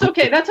 That's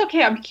okay. That's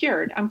okay. I'm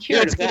cured of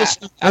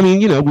that. I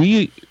mean,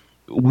 we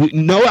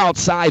no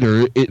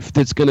outsider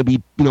that's going to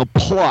be,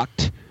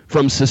 plucked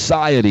from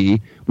society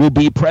will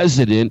be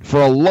president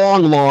for a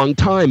long, long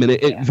time. And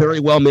it very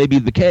well may be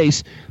the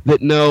case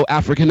that no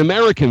African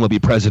American will be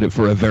president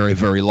for a very,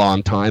 very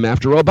long time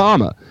after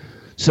Obama.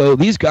 So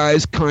these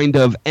guys kind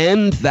of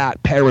end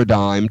that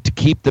paradigm to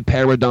keep the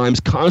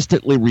paradigms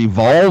constantly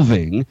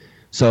revolving.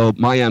 So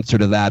my answer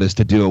to that is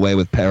to do away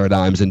with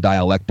paradigms and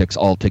dialectics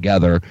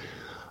altogether.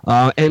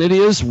 And it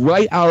is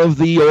right out of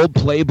the old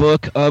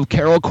playbook of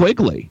Carroll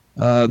Quigley,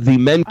 the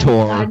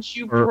mentor. I'm glad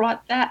you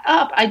brought that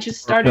up. I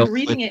just started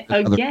reading it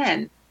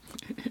again.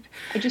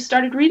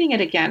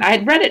 I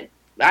had read it,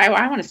 I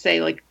want to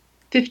say like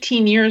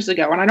 15 years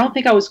ago. And I don't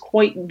think I was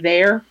quite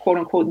there, quote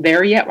unquote,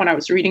 there yet when I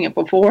was reading it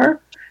before.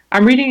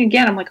 I'm reading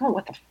again. I'm like, oh,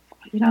 what the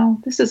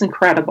fuck? This is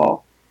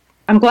incredible.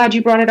 I'm glad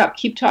you brought it up.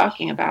 Keep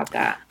talking about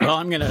that. Well,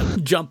 I'm going to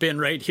jump in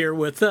right here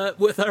with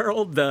our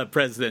old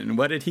president.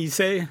 What did he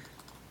say?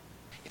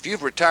 If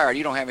you've retired,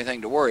 you don't have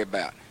anything to worry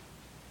about.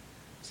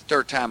 It's the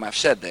third time I've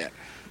said that.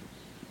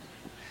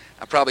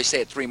 I'll probably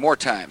say it 3 more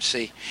times.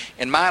 See,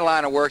 in my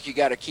line of work, you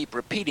got to keep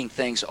repeating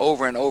things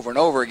over and over and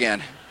over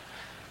again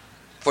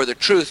for the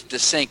truth to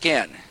sink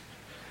in,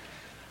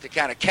 to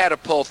kind of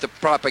catapult the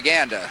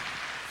propaganda.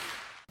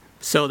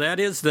 So that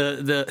is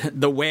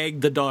the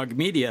wag the dog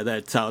media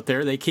that's out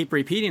there. They keep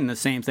repeating the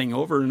same thing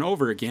over and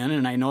over again.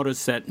 And I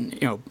noticed that,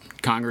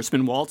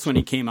 Congressman Waltz, when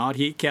he came out,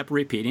 he kept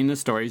repeating the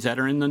stories that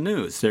are in the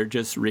news. They're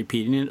just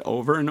repeating it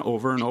over and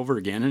over and over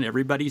again, and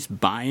everybody's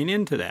buying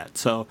into that.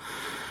 So,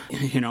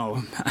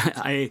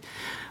 I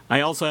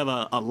also have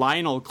a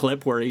Lionel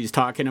clip where he's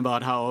talking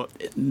about how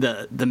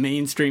the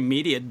mainstream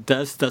media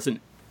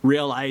doesn't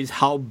realize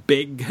how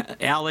big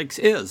Alex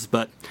is.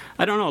 But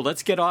I don't know.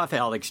 Let's get off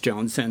Alex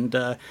Jones. And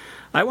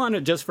I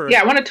want to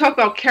I want to talk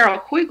about Carroll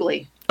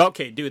Quigley.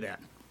 Okay, do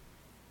that.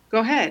 Go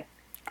ahead.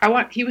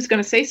 He was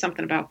going to say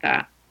something about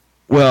that.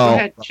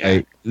 Well,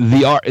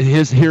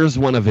 here's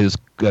one of his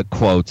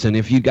quotes, and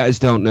if you guys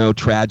don't know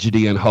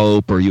Tragedy and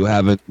Hope, or you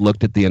haven't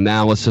looked at the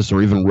analysis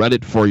or even read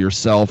it for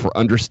yourself or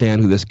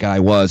understand who this guy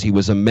was, he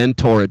was a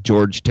mentor at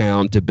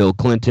Georgetown to Bill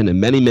Clinton and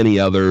many, many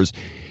others,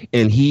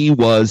 and he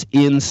was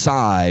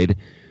inside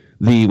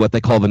what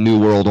they call the New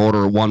World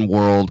Order, one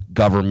world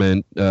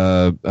government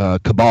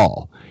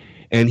cabal.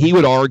 And he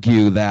would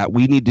argue that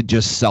we need to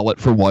just sell it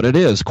for what it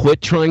is.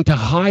 Quit trying to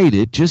hide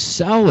it. Just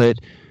sell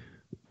it.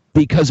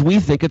 Because we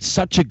think it's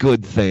such a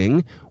good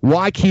thing,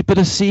 why keep it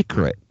a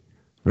secret,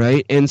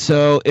 right? And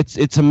so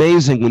it's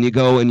amazing when you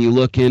go and you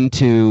look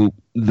into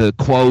the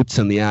quotes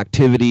and the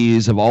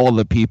activities of all of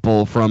the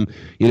people from,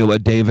 a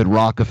David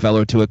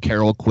Rockefeller to a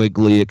Carroll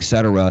Quigley, et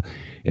cetera.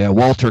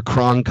 Walter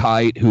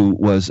Cronkite, who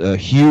was a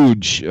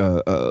huge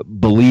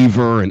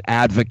believer and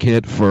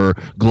advocate for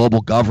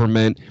global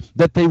government,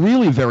 that they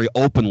really very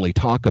openly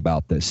talk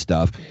about this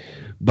stuff.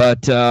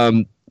 But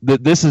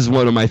this is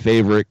one of my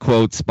favorite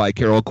quotes by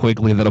Carroll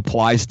Quigley that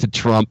applies to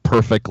Trump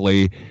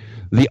perfectly.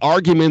 The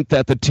argument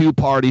that the two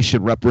parties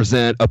should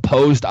represent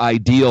opposed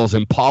ideals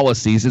and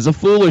policies is a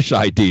foolish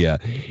idea.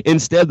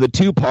 Instead, the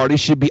two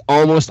parties should be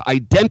almost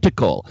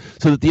identical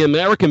so that the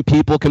American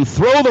people can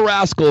throw the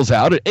rascals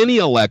out at any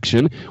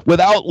election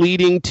without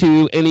leading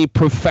to any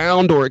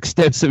profound or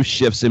extensive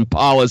shifts in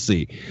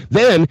policy.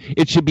 Then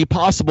it should be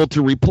possible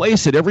to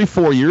replace it every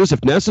 4 years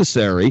if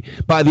necessary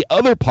by the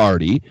other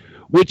party,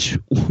 which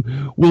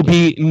will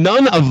be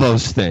none of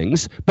those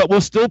things, but will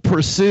still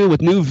pursue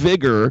with new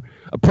vigor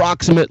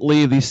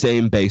approximately the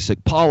same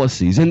basic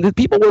policies. And the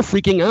people were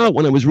freaking out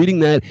when I was reading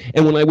that,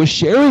 and when I was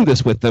sharing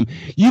this with them.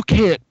 You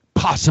can't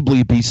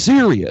possibly be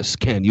serious,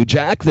 can you,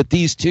 Jack, that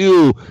these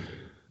two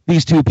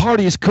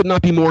parties could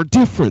not be more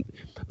different,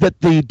 that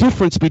the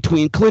difference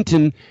between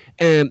Clinton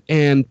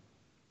and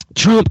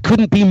Trump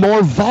couldn't be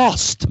more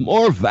vast.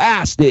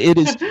 It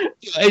is.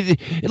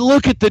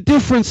 Look at the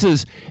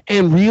differences.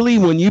 And really,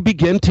 when you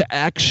begin to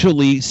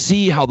actually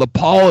see how the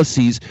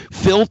policies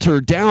filter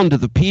down to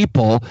the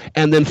people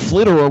and then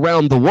flitter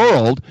around the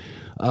world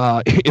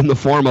in the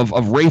form of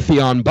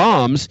Raytheon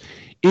bombs,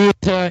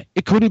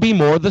 it couldn't be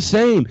more the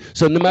same.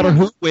 So no matter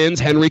who wins,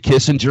 Henry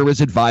Kissinger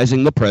is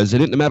advising the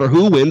president. No matter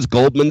who wins,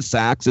 Goldman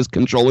Sachs is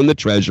controlling the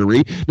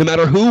Treasury. No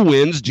matter who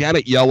wins,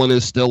 Janet Yellen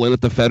is still in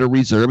at the Federal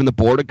Reserve, and the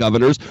Board of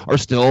Governors are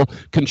still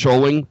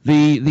controlling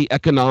the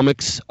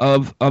economics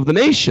of the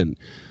nation.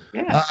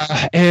 Yeah.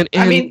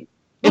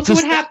 Look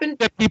what happened.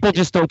 That people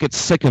just don't get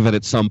sick of it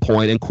at some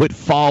point and quit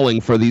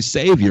falling for these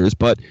saviors.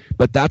 But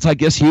that's, I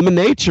guess, human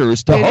nature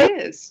is to hope.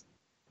 It is.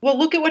 Well,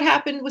 look at what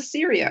happened with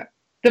Syria.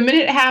 The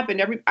minute it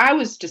happened, I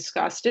was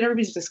disgusted.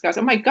 Everybody's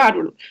disgusted. Oh, my God.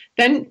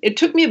 Then it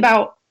took me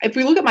about, if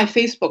we look at my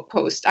Facebook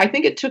post, I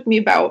think it took me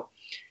about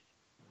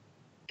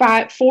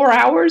 4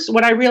 hours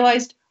when I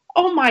realized,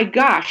 oh, my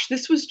gosh,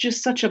 this was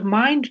just such a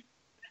mind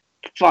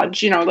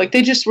fudge. Like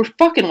they just were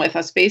fucking with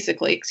us,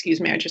 basically. Excuse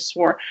me, I just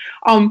swore.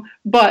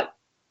 But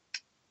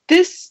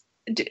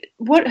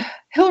what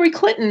Hillary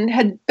Clinton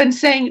had been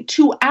saying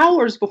 2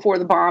 hours before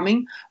the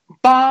bombing,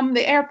 bomb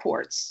the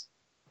airports.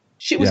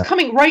 She was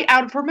coming right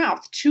out of her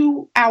mouth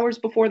 2 hours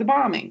before the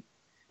bombing.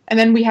 And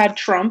then we had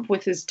Trump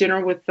with his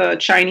dinner with the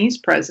Chinese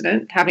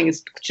president, having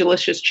his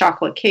delicious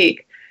chocolate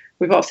cake.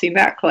 We've all seen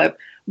that clip.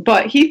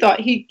 But he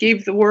thought he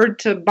gave the word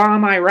to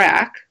bomb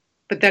Iraq,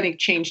 but then he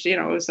changed, it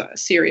was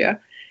Syria.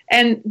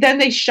 And then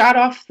they shot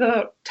off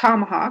the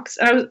Tomahawks.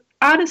 And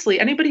honestly,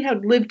 anybody who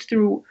had lived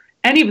through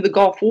any of the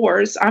Gulf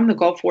Wars, I'm the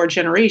Gulf War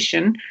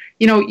generation,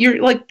 you're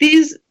like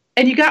these,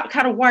 and you got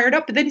kind of wired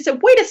up. But then he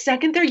said, wait a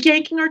second, they're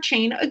yanking our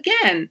chain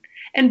again.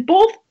 And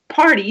both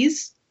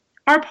parties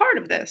are part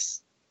of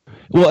this.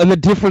 Well, and the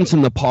difference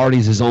in the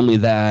parties is only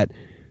that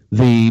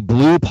the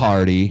blue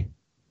party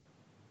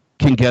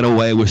can get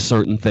away with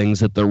certain things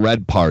that the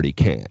red party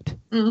can't.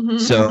 Mm-hmm,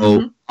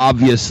 so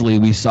obviously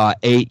we saw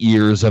 8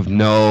 years of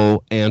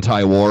no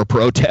anti-war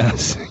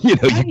protests. You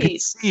can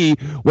see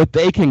what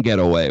they can get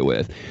away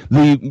with.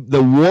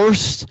 The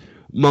worst,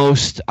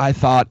 most, I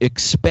thought,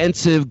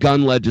 expensive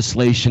gun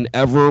legislation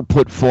ever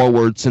put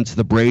forward since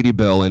the Brady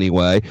Bill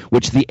anyway,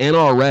 which the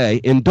NRA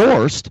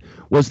endorsed,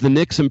 was the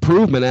NICS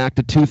Improvement Act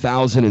of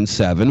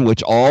 2007,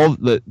 which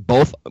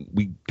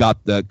we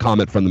got the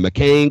comment from the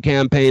McCain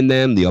campaign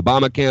then, the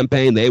Obama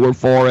campaign, they were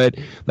for it.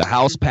 The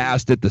House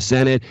passed it, the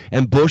Senate,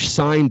 and Bush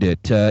signed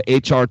it,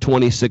 H.R.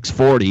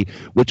 2640,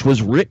 which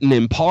was written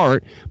in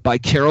part by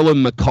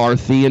Carolyn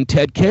McCarthy and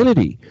Ted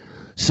Kennedy.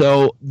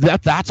 So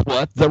that's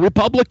what the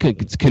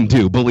Republicans can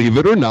do, believe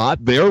it or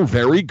not. They're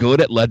very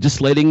good at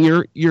legislating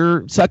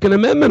your Second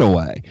Amendment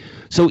away.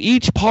 So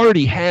each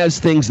party has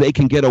things they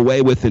can get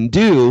away with and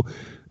do.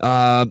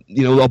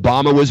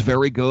 Obama was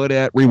very good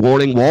at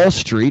rewarding Wall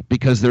Street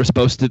because they're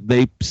supposed to,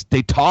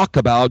 they talk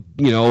about,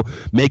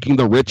 making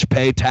the rich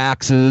pay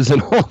taxes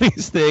and all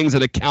these things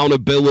and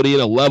accountability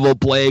and a level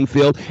playing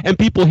field. And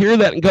people hear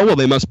that and go, well,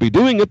 they must be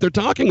doing it. They're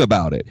talking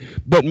about it.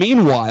 But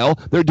meanwhile,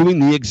 they're doing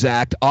the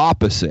exact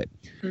opposite.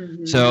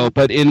 Mm-hmm. So,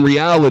 but in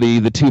reality,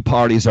 the two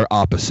parties are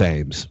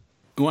opposites.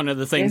 One of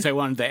the things I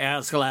wanted to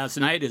ask last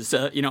night is,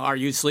 are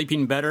you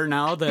sleeping better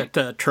now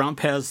that Trump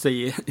has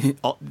the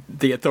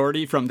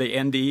authority from the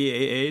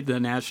NDAA,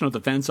 the National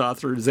Defense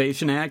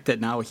Authorization Act,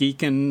 that now he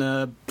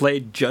can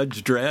play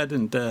Judge Dredd?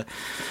 And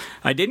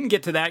I didn't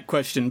get to that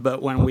question,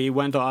 but when we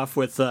went off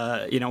with,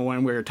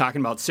 when we were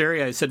talking about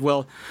Syria, I said,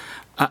 well,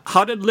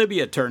 how did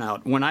Libya turn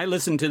out? When I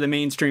listened to the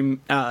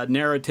mainstream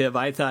narrative,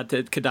 I thought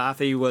that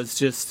Gaddafi was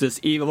just this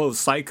evil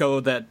psycho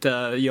that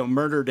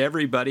murdered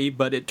everybody.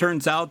 But it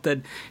turns out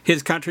that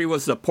his country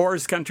was the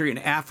poorest country in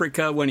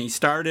Africa when he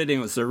started, and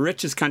it was the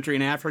richest country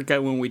in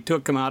Africa when we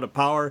took him out of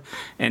power.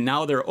 And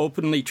now they're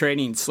openly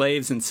trading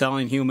slaves and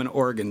selling human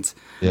organs.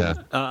 Yeah,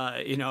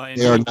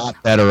 they are not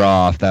better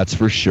off, that's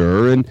for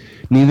sure. And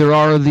neither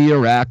are the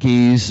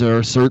Iraqis,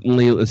 or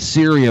certainly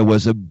Syria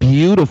was a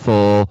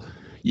beautiful.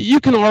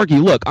 You can argue,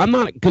 look, I'm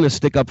not going to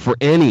stick up for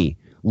any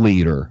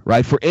leader,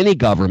 right, for any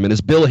government.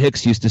 As Bill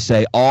Hicks used to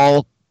say,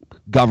 all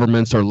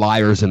governments are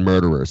liars and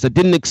murderers. That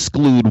didn't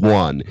exclude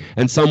one.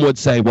 And some would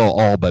say, well,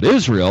 all but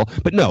Israel.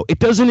 But no, it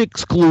doesn't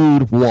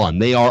exclude one.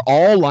 They are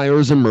all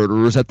liars and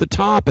murderers at the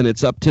top, and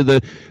it's up to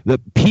the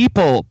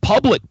people,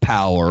 public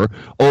power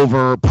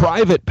over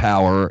private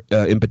power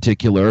in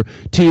particular,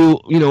 to,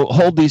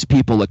 hold these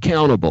people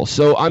accountable.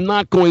 So I'm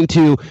not going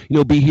to,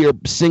 be here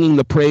singing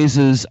the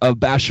praises of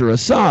Bashar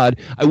Assad.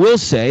 I will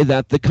say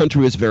that the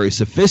country was very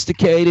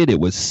sophisticated.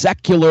 It was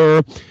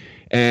secular.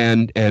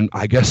 And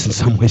I guess in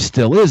some ways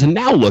still is. And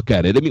now look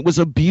at it. I mean, it was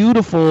a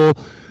beautiful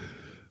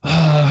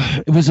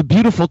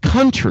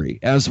country,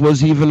 as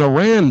was even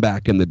Iran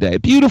back in the day.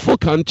 Beautiful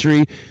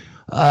country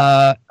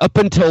up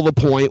until the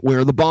point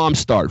where the bombs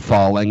start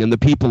falling and the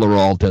people are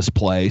all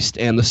displaced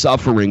and the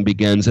suffering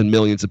begins and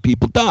millions of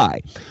people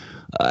die.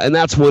 And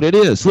that's what it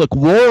is. Look,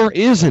 war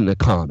is an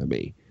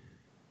economy.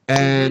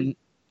 And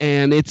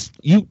it's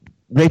you.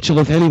 Rachel,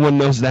 if anyone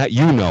knows that,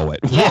 you know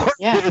it.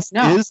 Yes,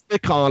 War is the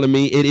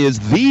economy. It is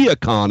the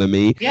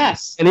economy.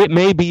 Yes. And it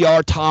may be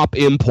our top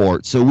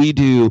import. So we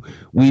do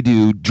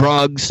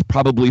drugs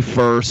probably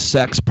first,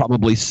 sex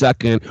probably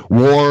second,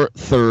 war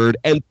third,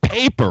 and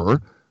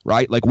paper,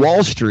 right, like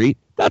Wall Street,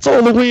 that's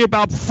all the way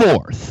about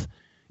fourth.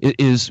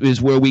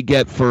 Is where we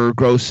get for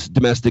gross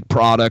domestic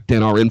product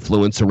and our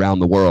influence around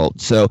the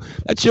world. So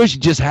that shows you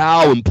just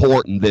how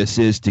important this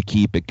is to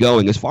keep it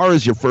going. As far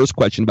as your first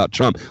question about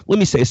Trump, let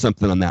me say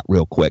something on that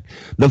real quick.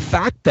 The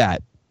fact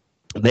that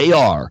they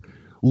are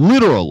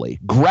literally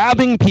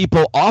grabbing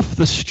people off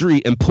the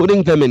street and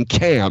putting them in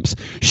camps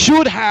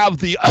should have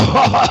the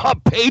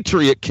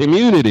patriot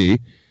community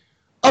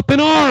up in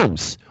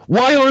arms.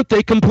 Why aren't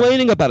they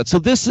complaining about it? So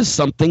this is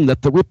something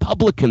that the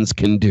Republicans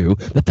can do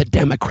that the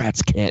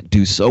Democrats can't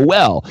do so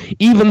well.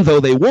 Even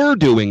though they were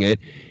doing it,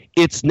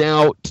 it's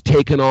now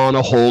taken on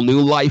a whole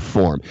new life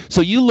form.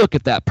 So you look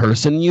at that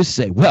person and you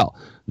say, well,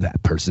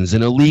 that person's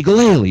an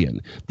illegal alien.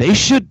 They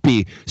should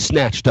be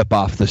snatched up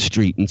off the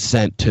street and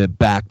sent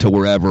back to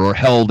wherever, or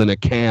held in a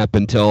camp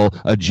until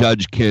a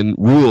judge can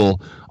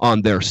rule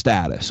on their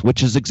status,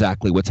 which is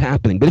exactly what's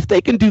happening. But if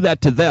they can do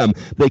that to them,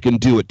 they can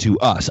do it to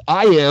us.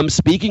 I am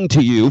speaking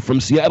to you from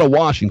Seattle,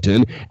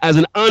 Washington, as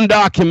an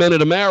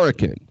undocumented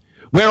American.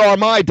 Where are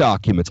my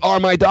documents? Are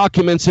my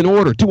documents in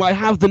order? Do I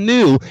have the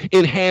new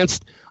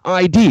enhanced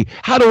ID?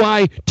 How do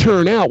I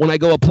turn out when I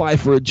go apply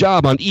for a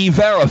job on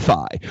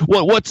E-Verify?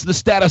 What's the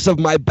status of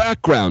my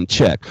background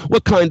check?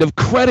 What kind of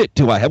credit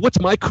do I have? What's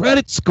my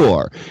credit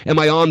score? Am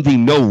I on the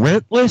no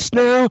rent list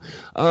now?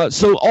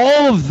 So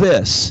all of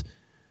this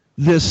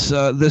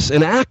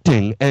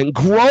enacting and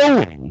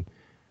growing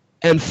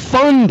and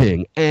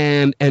funding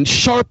and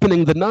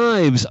sharpening the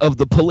knives of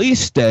the police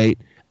state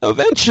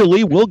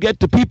eventually will get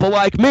to people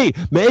like me.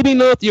 Maybe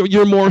not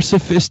your more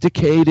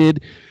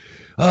sophisticated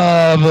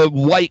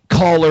white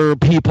collar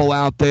people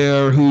out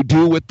there who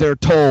do what they're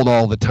told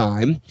all the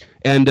time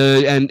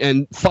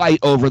and fight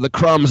over the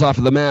crumbs off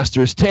of the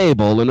master's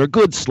table and are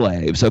good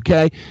slaves,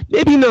 okay?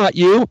 Maybe not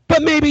you,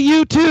 but maybe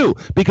you too,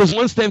 because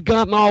once they've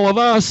gotten all of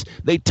us,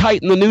 they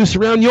tighten the noose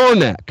around your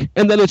neck,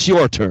 and then it's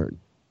your turn.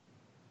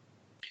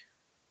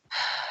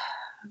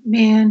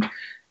 Man,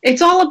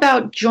 it's all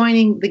about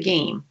joining the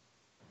game,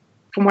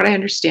 from what I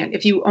understand.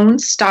 If you own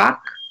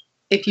stock,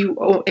 if you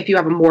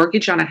have a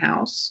mortgage on a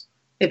house,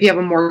 if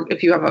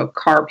you have a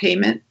car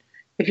payment,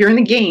 if you're in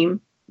the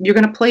game, you're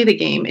going to play the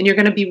game, and you're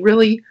going to be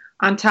really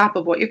on top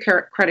of what your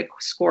credit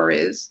score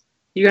is.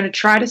 You're going to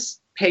try to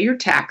pay your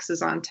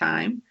taxes on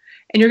time,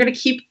 and you're going to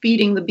keep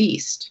feeding the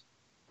beast.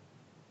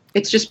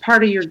 It's just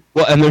part of your.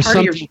 Well, and there's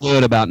something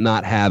good about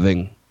not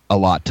having a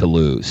lot to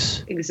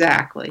lose.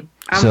 Exactly.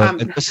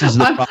 This is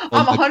the problem.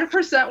 I'm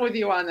 100% with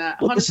you on that.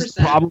 100%. This is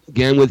the problem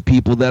again with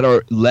people that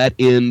are let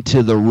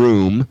into the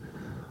room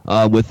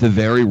with the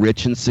very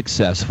rich and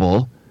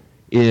successful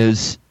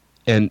is,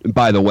 and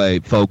by the way,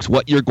 folks,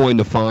 what you're going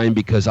to find,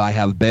 because I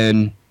have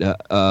been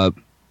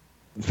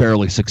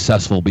fairly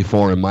successful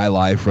before in my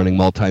life running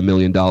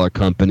multi-million-dollar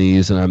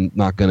companies, and I'm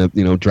not going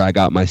to drag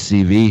out my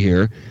CV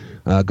here,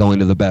 going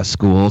to the best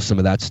schools, some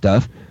of that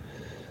stuff.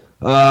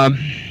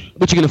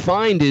 What you're going to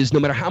find is no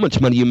matter how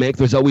much money you make,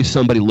 there's always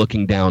somebody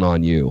looking down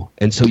on you.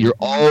 And so you're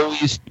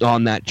always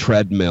on that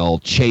treadmill,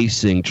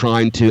 chasing,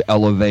 trying to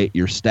elevate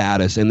your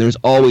status. And there's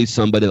always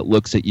somebody that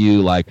looks at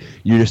you like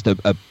you're just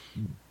a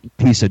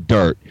piece of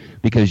dirt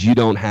because you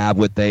don't have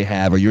what they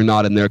have, or you're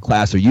not in their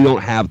class, or you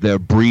don't have their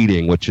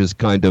breeding, which is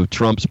kind of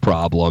Trump's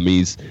problem.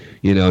 He's,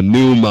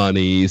 new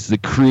money. He's the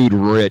crude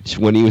rich.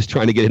 When he was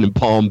trying to get in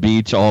Palm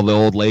Beach, all the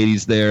old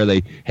ladies there,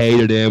 they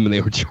hated him and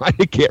they were trying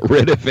to get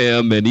rid of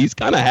him. And he's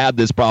kind of had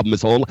this problem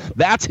his whole life.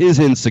 That's his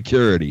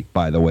insecurity,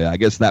 by the way. I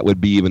guess that would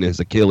be even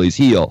his Achilles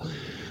heel.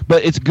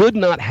 But it's good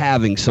not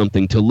having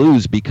something to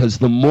lose, because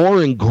the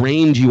more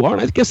ingrained you are,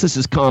 and I guess this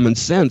is common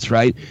sense,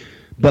 right?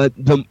 But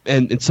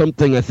and it's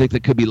something I think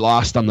that could be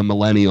lost on the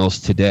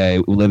millennials today,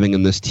 living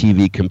in this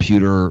TV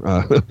computer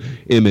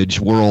image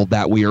world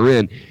that we are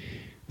in,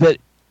 that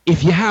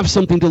if you have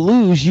something to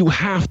lose, you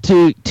have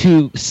to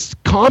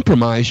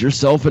compromise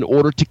yourself in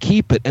order to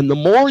keep it. And the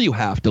more you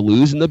have to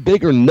lose and the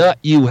bigger nut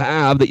you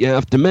have that you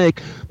have to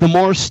make, the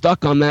more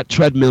stuck on that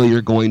treadmill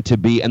you're going to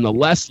be, and the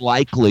less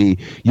likely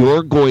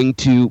you're going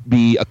to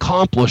be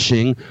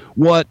accomplishing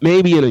what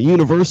maybe in a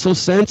universal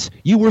sense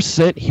you were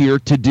sent here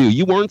to do.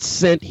 You weren't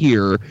sent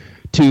here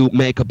to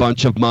make a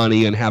bunch of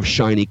money and have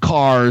shiny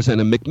cars and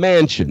a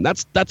McMansion.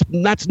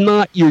 That's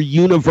not your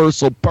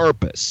universal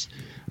purpose.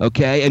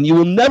 Okay, and you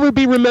will never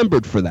be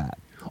remembered for that.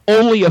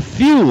 Only a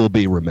few will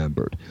be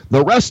remembered.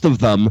 The rest of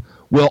them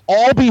will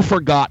all be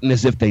forgotten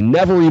as if they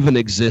never even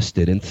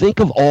existed. And think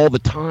of all the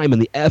time and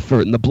the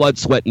effort and the blood,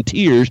 sweat, and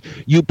tears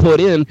you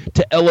put in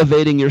to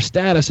elevating your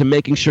status and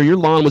making sure your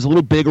lawn was a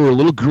little bigger or a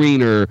little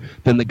greener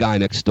than the guy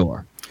next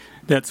door.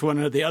 That's one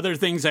of the other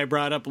things I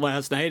brought up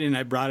last night, and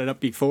I brought it up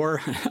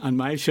before on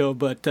my show,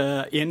 but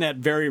in that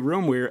very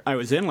room I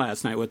was in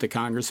last night with the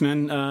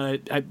congressman,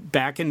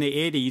 back in the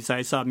 80s,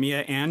 I saw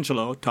Maya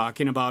Angelou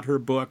talking about her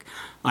book,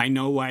 I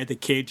Know Why the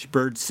Caged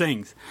Bird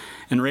Sings.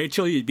 And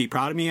Rachel, you'd be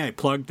proud of me, I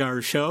plugged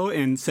our show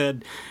and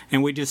said,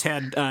 and we just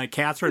had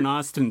Catherine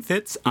Austin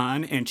Fitts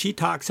on, and she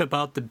talks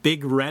about the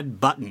big red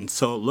button,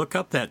 so look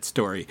up that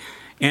story.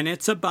 And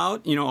it's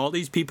about, all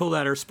these people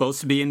that are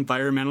supposed to be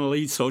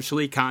environmentally,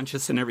 socially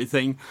conscious and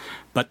everything,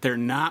 but they're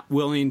not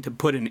willing to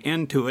put an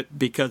end to it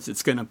because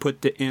it's going to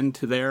put the end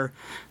to their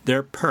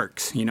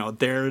perks,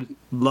 their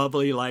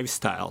lovely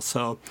lifestyle.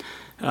 So,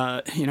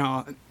 I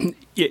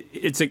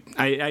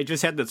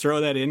just had to throw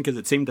that in because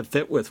it seemed to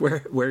fit with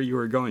where you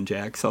were going,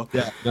 Jack. So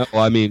yeah, no,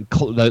 I mean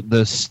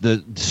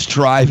the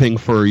striving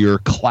for your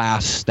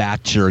class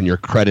stature and your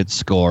credit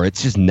score,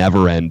 it's just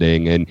never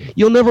ending, and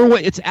you'll never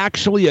win. It's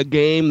actually a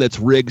game that's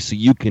rigged so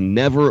you can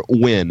never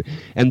win.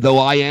 And though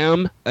I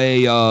am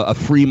a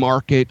free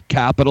market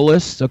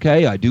capitalist,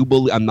 okay, I do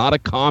believe I'm not a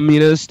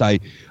communist.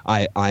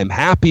 I'm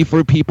happy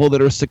for people that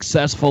are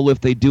successful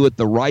if they do it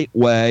the right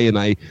way, and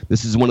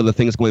this is one of the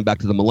things going back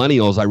to the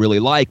millennials I really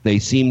like. They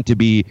seem to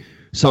be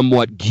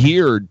somewhat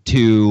geared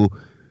to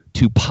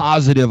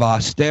positive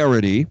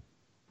austerity,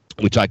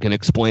 which I can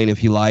explain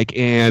if you like,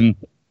 and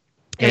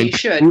you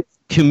should.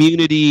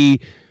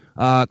 Community,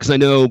 because I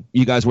know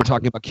you guys were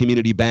talking about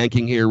community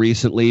banking here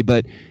recently,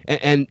 but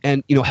and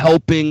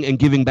helping and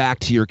giving back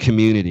to your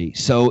community.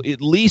 So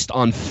at least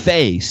on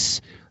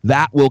face,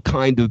 that will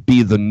kind of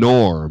be the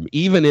norm.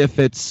 Even if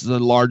it's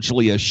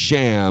largely a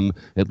sham,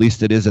 at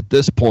least it is at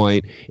this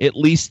point, at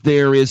least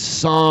there is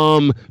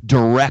some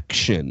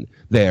direction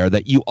there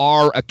that you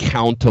are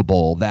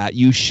accountable, that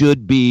you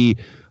should be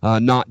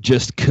not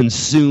just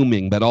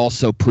consuming, but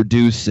also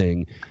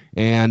producing.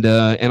 And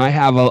I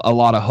have a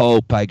lot of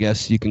hope, I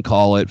guess you can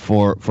call it,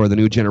 for the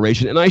new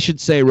generation. And I should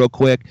say real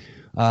quick,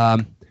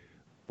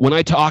 when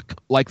I talk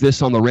like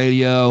this on the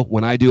radio,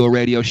 when I do a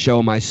radio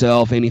show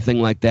myself, anything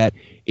like that,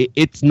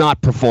 it's not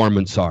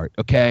performance art,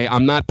 okay?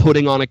 I'm not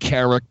putting on a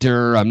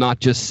character. I'm not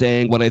just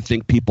saying what I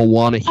think people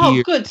want to hear.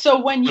 Oh, good.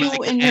 So when you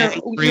and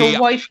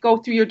your wife go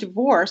through your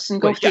divorce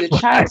and go through the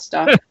child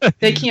stuff,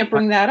 they can't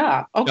bring that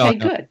up. Okay,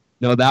 good.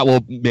 No, that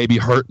will maybe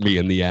hurt me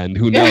in the end.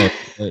 Who knows?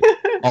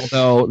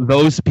 Although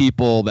those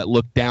people that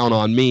look down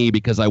on me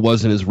because I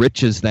wasn't as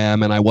rich as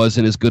them and I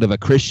wasn't as good of a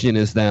Christian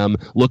as them,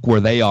 look where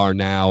they are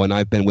now. And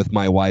I've been with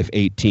my wife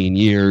 18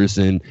 years.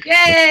 And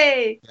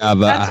yay!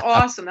 That's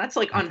awesome. That's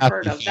like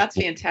unheard of. That's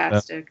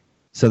fantastic.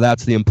 So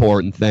that's the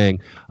important thing.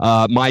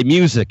 My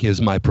music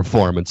is my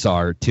performance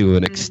art to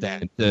an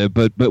extent.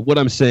 But what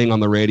I'm saying on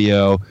the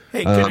radio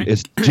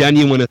is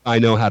genuine as I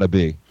know how to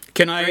be.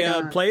 Can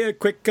I play a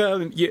quick,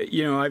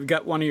 I've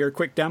got one of your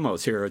quick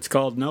demos here. It's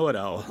called Know It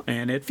All,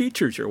 and it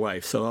features your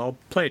wife, so I'll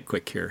play it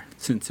quick here,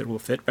 since it will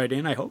fit right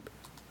in, I hope.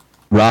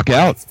 Rock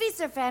out. It's feast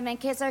or famine,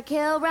 kiss or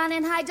kill, run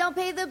and hide, don't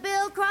pay the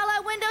bill, crawl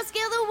out window,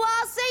 scale the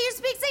wall, say you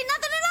speak, say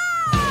nothing at all!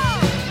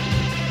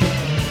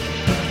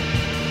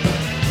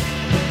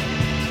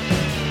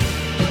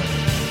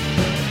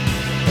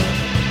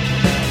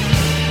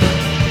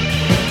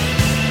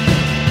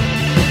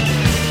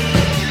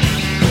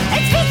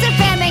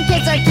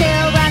 Kids or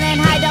kill, run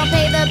and hide, don't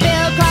pay the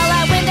bill, crawl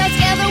out window,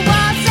 scale the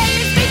wall, say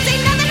you speak, say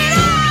nothing at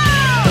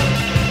all!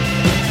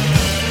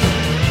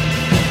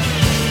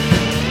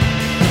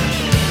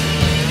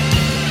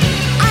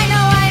 I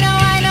know, I know,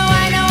 I know,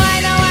 I know, I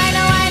know, I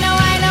know, I know,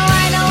 I know,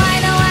 I know, I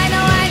know, I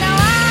know, I know,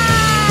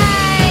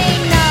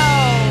 I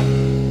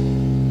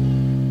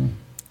know.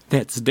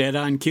 That's Dead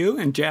on Cue,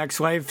 and Jack's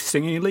wife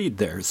singing lead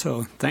there,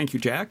 so thank you,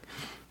 Jack.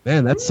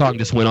 Man, that song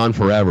just went on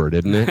forever,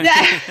 didn't it?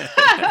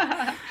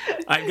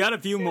 I've got a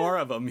few more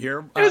of them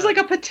here. It was like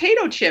a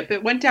potato chip.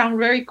 It went down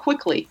very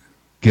quickly.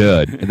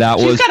 Good. She's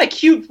got a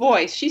cute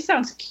voice. She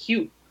sounds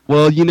cute.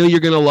 Well, you're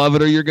going to love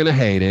it or you're going to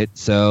hate it,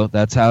 so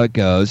that's how it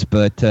goes.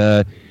 But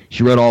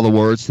she wrote all the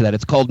words to that.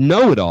 It's called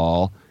Know It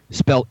All,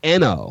 spelled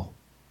N-O.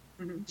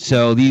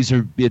 So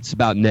it's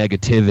about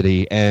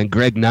negativity, and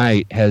Greg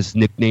Knight has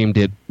nicknamed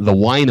it the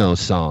Wino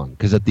song,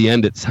 because at the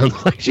end it sounds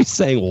like she's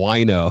saying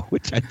wino,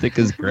 which I think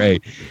is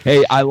great.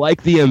 Hey, I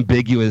like the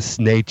ambiguous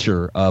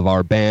nature of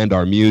our band,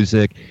 our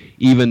music,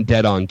 even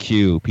Dead on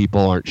Cue.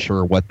 People aren't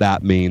sure what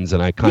that means,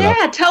 and I kind of...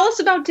 Yeah, tell us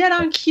about Dead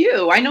on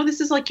Cue. I know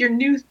this is like your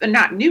new,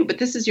 not new, but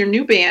this is your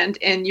new band,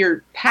 and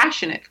you're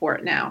passionate for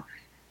it now.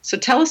 So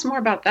tell us more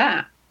about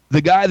that.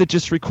 The guy that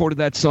just recorded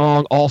that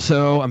song,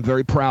 also, I'm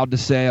very proud to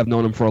say, I've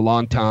known him for a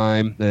long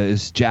time,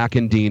 is Jack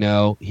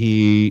Endino.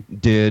 He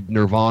did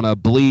Nirvana,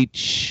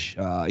 Bleach.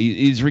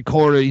 He's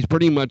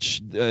pretty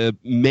much a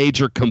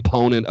major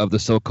component of the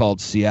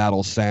so-called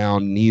Seattle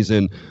sound. And he's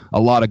in a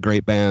lot of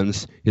great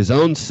bands his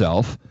own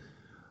self.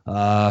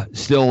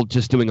 Still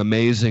just doing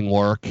amazing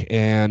work.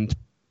 And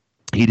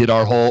he did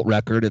our whole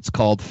record. It's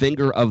called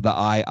Finger of the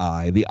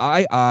Eye. The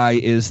Eye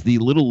is the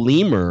little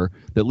lemur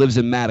that lives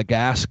in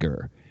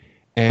Madagascar.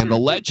 And the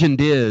legend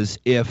is,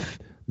 if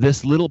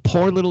this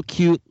poor little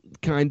cute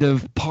kind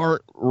of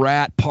part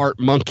rat, part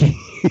monkey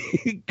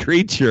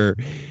creature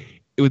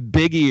with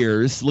big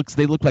ears,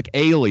 they look like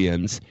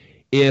aliens,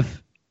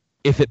 if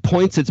it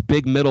points its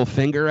big middle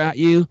finger at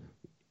you,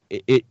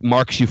 it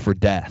marks you for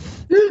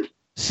death.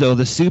 So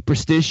the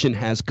superstition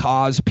has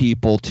caused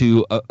people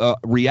to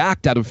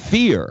react out of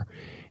fear.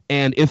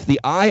 And if the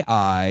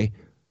eye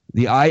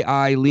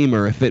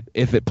lemur, if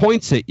it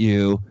points at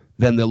you,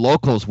 then the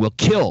locals will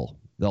kill.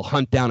 They'll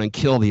hunt down and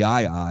kill the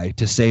eye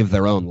to save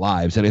their own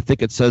lives. And I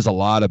think it says a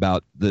lot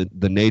about the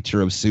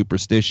nature of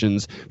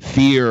superstitions,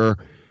 fear,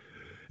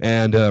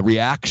 and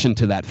reaction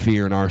to that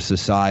fear in our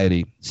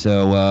society.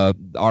 So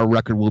our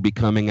record will be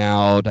coming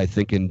out, I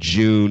think, in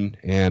June,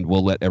 and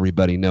we'll let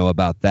everybody know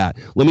about that.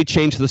 Let me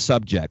change the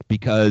subject,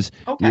 because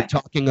we're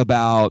talking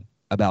about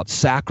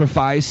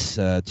sacrifice,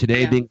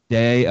 today being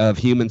Day of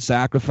Human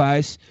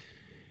Sacrifice.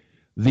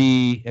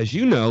 As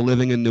you know,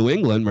 living in New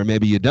England, or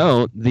maybe you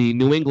don't, the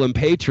New England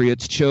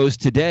Patriots chose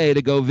today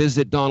to go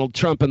visit Donald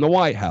Trump in the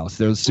White House.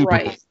 They're the Super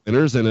Bowl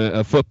winners and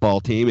a football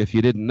team, if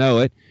you didn't know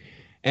it.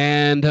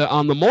 And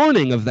on the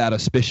morning of that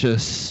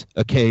auspicious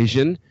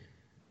occasion,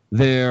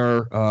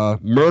 their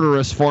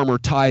murderous former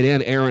tight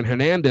end, Aaron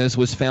Hernandez,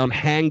 was found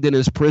hanged in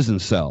his prison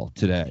cell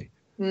today.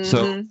 Mm-hmm.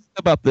 So think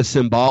about the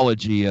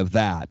symbology of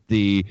that.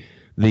 The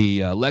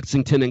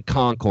Lexington and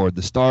Concord,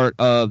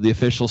 the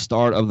official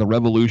start of the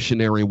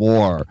Revolutionary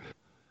War,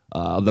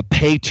 the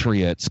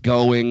Patriots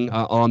going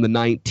on the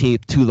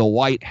 19th to the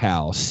White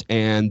House,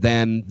 and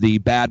then the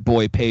bad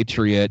boy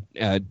Patriot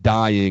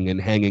dying and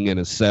hanging in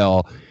a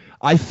cell.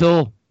 I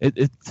feel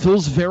it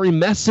feels very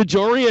message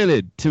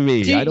oriented to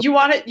me. You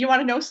want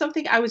to know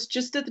something? I was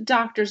just at the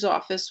doctor's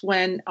office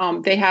when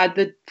they had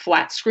the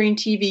flat screen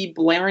TV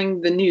blaring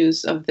the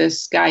news of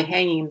this guy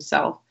hanging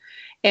himself,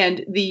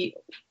 and the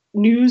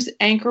news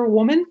anchor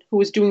woman who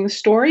was doing the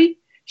story,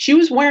 she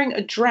was wearing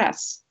a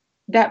dress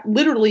that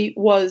literally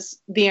was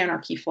the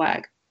anarchy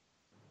flag.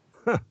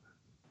 Huh.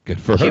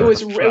 Good for her. It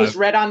was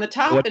red on the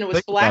top and it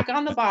was black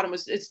on the bottom.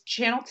 It's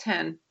Channel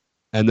 10.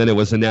 And then it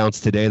was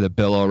announced today that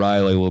Bill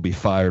O'Reilly will be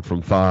fired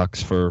from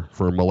Fox for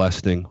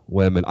molesting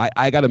women.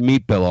 I got to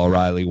meet Bill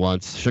O'Reilly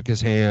once, shook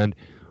his hand.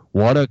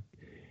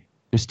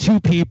 There's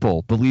two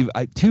people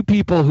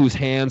whose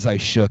hands I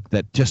shook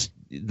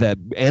that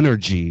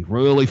energy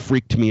really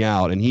freaked me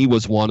out, and he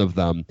was one of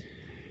them.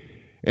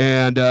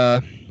 And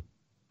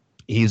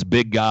he's a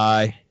big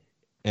guy,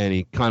 and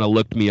he kind of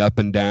looked me up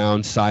and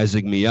down,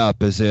 sizing me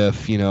up as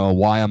if,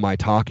 why am I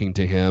talking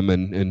to him,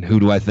 and who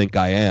do I think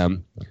I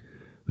am?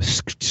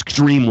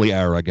 Extremely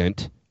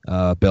arrogant,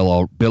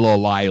 Bill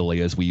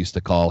O'Reilly, as we used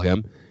to call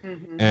him,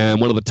 and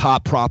one of the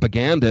top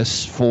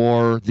propagandists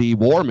for the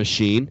war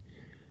machine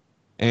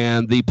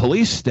and the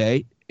police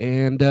state.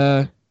 And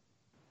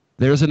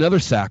there's another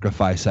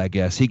sacrifice, I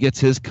guess. He gets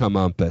his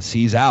comeuppance.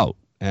 He's out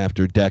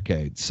after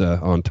decades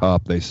on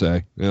top, they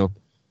say.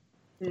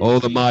 Oh,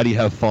 the mighty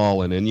have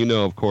fallen. And,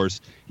 of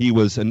course, he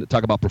was, and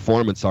talk about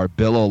performance art,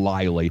 Bill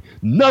O'Reilly.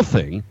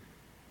 Nothing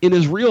in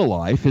his real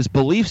life, his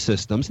belief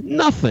systems,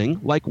 nothing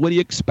like what he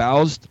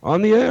espoused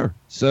on the air.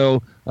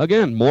 So,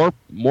 again, more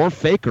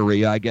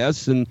fakery, I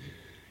guess. And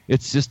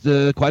it's just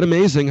quite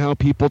amazing how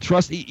people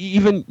trust,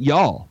 even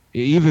y'all,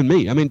 even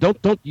me. I mean,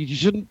 you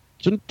shouldn't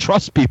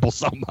trust people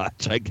so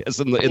much, I guess,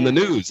 in the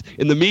news,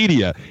 in the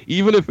media,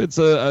 even if it's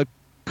a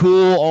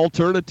cool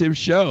alternative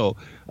show.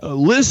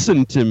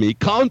 Listen to me,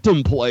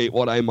 contemplate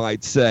what I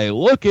might say,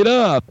 look it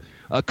up,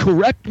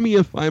 correct me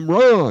if I'm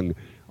wrong,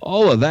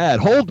 all of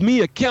that, hold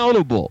me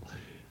accountable.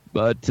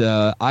 But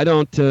I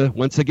don't,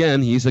 once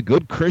again, he's a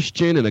good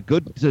Christian and a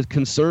good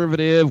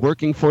conservative,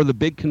 working for the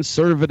big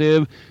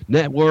conservative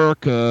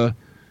network,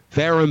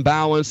 fair and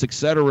balanced, et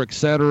cetera,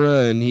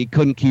 and he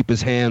couldn't keep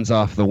his hands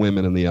off the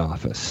women in the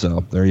office.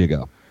 So there you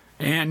go.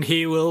 And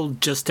he will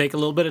just take a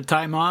little bit of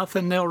time off,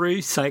 and they'll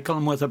recycle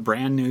him with a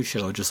brand new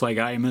show, just like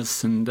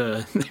Imus. And,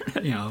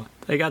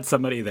 they got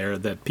somebody there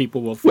that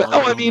people will follow.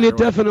 Well, I mean, it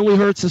definitely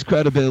hurts his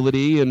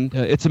credibility. And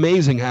it's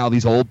amazing how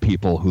these old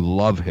people who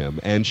love him,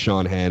 and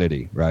Sean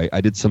Hannity, right?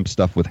 I did some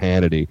stuff with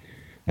Hannity,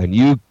 and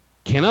you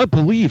cannot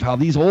believe how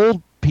these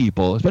old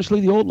people, especially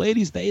the old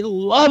ladies, they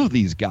love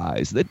these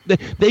guys.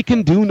 They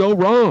can do no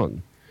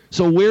wrong.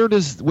 So where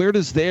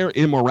does their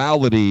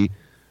immorality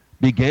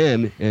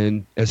begin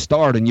and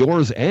start and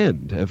yours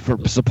end for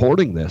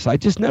supporting this? I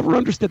just never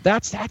understood.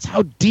 That's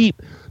how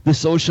deep the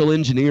social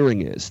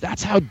engineering is.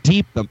 That's how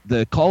deep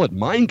the call it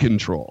mind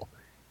control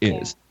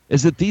is. Yeah.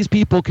 Is that these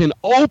people can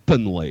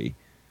openly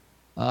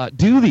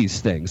do these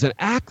things and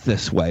act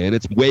this way, and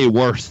it's way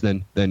worse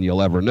than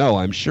you'll ever know,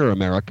 I'm sure,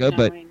 America.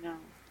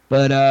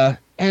 But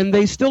and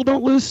they still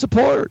don't lose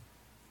support.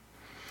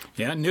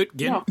 Yeah, Newt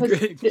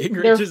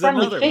Gingrich is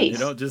another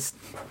face. one. Just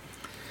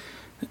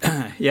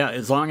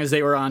as long as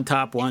they were on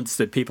top once,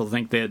 that people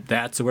think that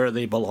that's where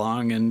they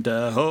belong. And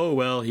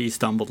he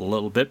stumbled a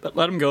little bit, but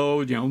let him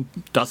go.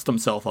 Dust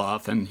himself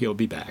off, and he'll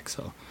be back.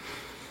 So,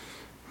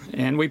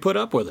 and we put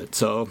up with it.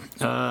 So,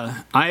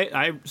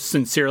 I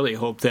sincerely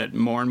hope that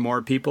more and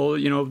more people,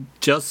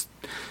 just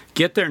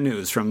get their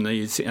news from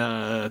these,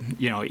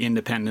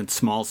 independent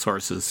small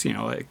sources.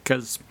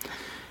 Because.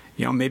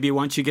 Maybe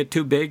once you get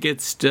too big,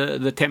 it's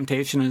the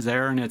temptation is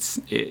there, and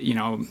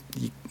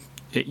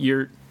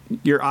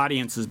your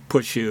audiences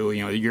push you.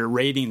 Your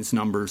ratings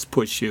numbers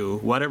push you.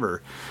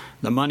 Whatever,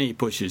 the money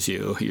pushes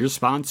you. Your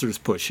sponsors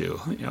push you.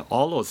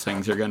 All those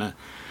things are going to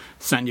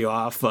send you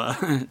off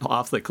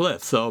off the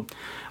cliff. So,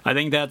 I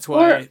think that's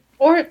why.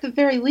 Or at the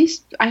very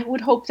least, I would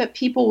hope that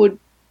people would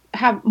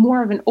have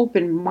more of an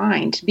open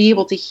mind to be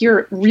able to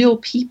hear real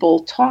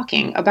people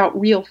talking about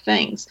real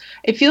things.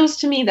 It feels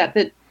to me that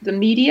the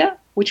media,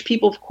 which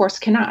people, of course,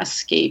 cannot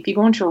escape. You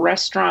go into a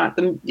restaurant,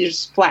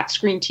 there's flat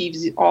screen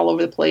TVs all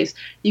over the place.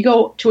 You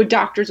go to a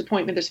doctor's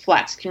appointment, there's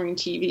flat screen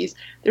TVs.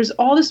 There's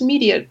all this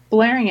media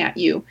blaring at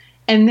you,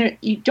 and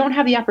you don't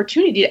have the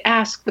opportunity to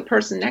ask the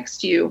person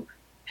next to you,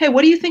 hey,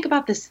 what do you think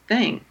about this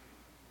thing?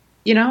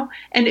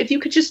 And if you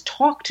could just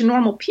talk to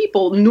normal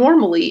people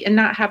normally and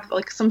not have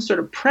like some sort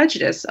of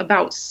prejudice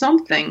about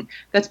something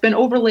that's been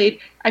overlaid,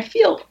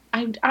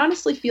 I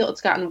honestly feel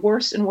it's gotten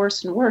worse and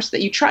worse and worse,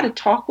 that you try to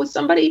talk with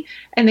somebody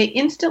and they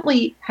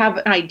instantly have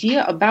an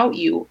idea about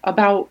you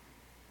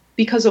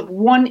because of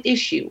one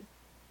issue.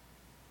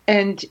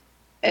 And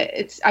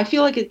I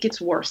feel like it gets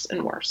worse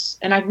and worse.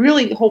 And I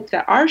really hope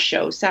that our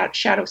show,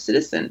 Shadow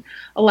Citizen,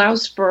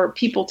 allows for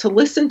people to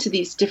listen to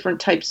these different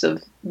types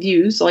of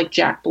views, like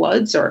Jack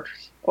Blood's or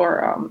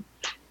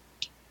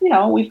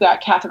we've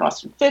got Catherine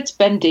Austin Fitz,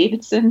 Ben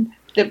Davidson,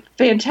 the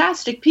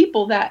fantastic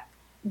people that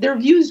their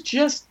views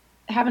just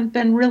haven't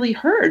been really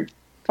heard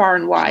far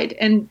and wide.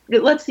 And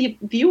it lets the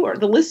viewer,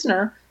 the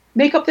listener,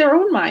 make up their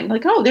own mind.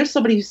 Like, oh, there's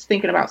somebody who's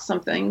thinking about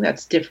something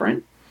that's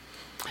different.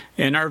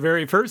 And our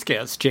very first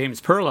guest, James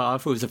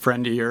Perloff, who's a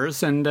friend of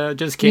yours, and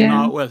just came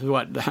out with,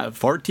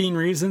 14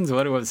 reasons?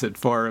 What was it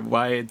for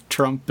why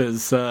Trump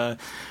is,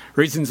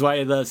 reasons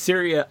why the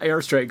Syria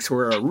airstrikes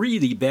were a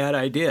really bad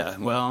idea.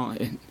 Well,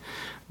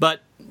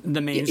 but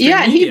the mainstream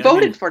media, and he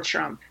voted I mean, for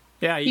Trump.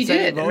 Yeah, he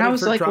did. And I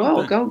was like,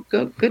 Trump, whoa,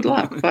 go, good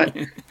luck. But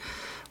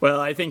Well,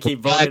 I think he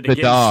Flag voted the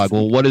against dog.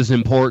 Well, what is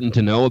important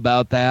to know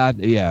about that?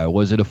 Yeah,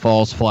 was it a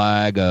false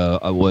flag?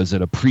 Was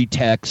it a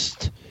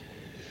pretext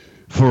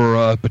for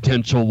a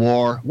potential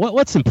war?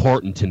 What's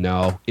important to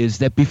know is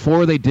that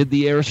before they did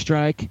the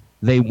airstrike,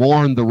 they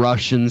warned the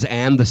Russians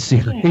and the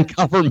Syrian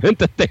government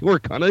that they were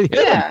going to hit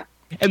them.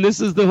 And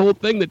this is the whole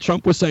thing that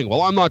Trump was saying,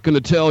 well, I'm not going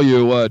to tell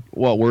you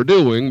what we're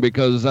doing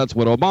because that's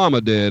what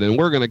Obama did, and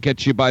we're going to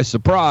catch you by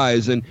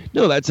surprise. And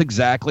no, that's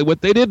exactly what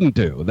they didn't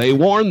do. They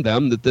warned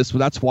them that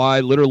that's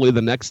why literally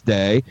the next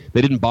day,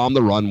 they didn't bomb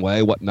the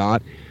runway,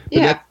 whatnot. The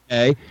next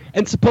day,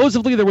 and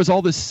supposedly there was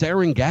all this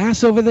sarin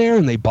gas over there,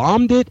 and they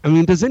bombed it. I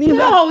mean, does any of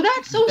that... No,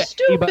 that's so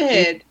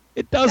stupid.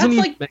 It doesn't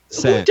even make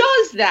sense. Who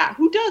does that?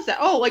 Who does that?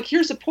 Oh, like,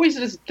 here's a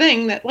poisonous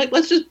thing that, like,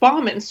 let's just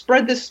bomb it and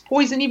spread this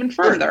poison even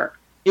further.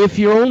 If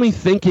you're only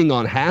thinking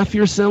on half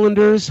your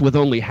cylinders with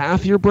only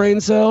half your brain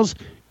cells,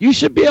 you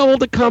should be able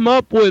to come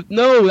up with,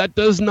 no, that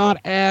does not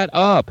add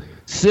up.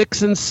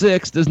 6 and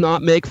 6 does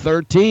not make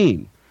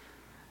 13.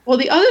 Well,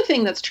 the other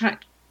thing that's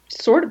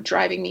sort of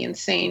driving me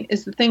insane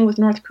is the thing with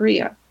North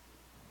Korea.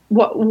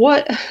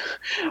 What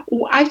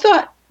I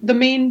thought the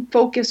main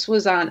focus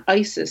was on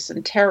ISIS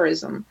and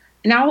terrorism.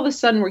 Now all of a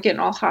sudden we're getting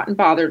all hot and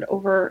bothered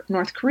over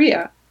North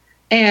Korea.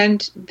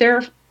 And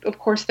of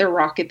course, their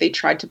rocket, they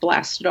tried to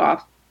blast it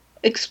off,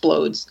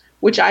 explodes,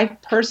 which I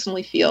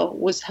personally feel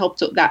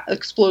that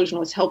explosion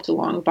was helped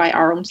along by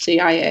our own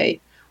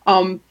CIA,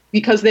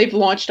 because they've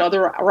launched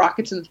other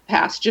rockets in the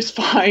past just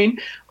fine.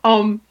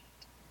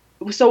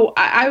 So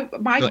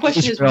my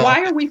question is,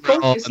 why are we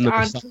focused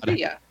on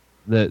Korea?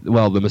 The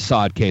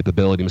Mossad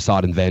capability,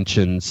 Mossad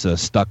inventions,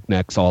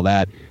 Stuxnet, all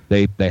that,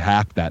 they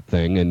hacked that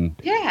thing, and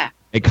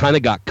it kind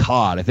of got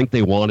caught. I think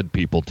they wanted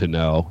people to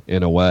know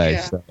in a way.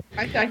 Yeah, so.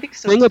 I think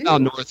so. The thing too.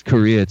 about North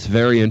Korea, it's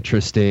very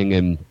interesting,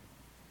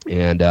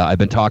 and I've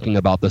been talking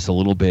about this a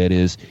little bit,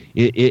 is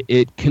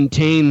it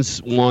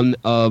contains one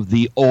of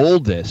the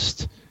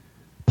oldest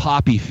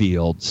poppy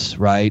fields,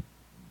 right,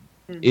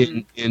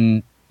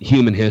 in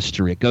human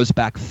history. It goes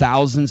back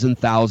thousands and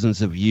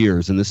thousands of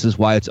years, and this is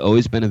why it's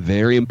always been a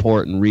very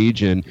important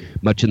region,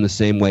 much in the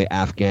same way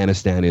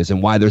Afghanistan is,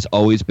 and why there's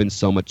always been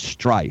so much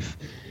strife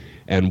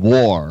and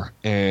war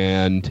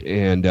and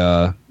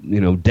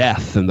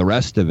death and the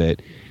rest of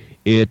it.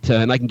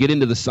 And I can get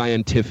into the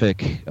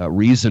scientific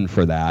reason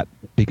for that,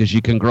 because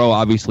you can grow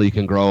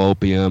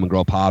opium and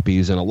grow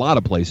poppies in a lot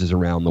of places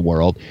around the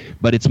world,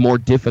 but it's more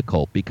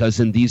difficult because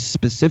in these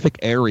specific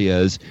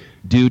areas,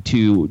 due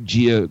to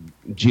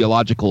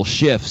geological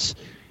shifts,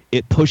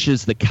 it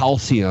pushes the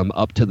calcium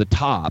up to the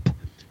top,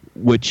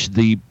 which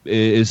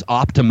is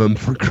optimum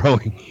for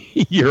growing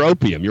your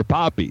opium, your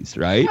poppies,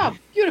 right? Oh,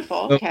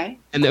 beautiful. Okay.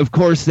 And of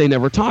course, they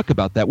never talk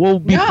about that. Well,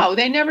 no,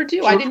 they never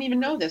do. I didn't even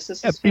know this.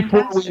 This is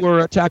fantastic. Before we were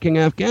attacking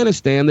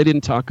Afghanistan, they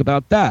didn't talk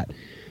about that.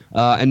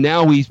 And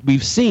now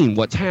we've seen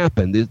what's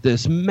happened.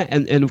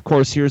 And of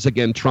course, here's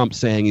again Trump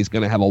saying he's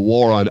going to have a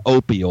war on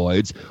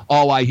opioids.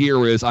 All I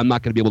hear is I'm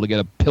not going to be able to get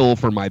a pill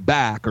for my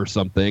back or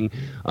something.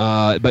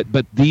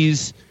 But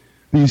these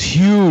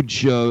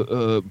huge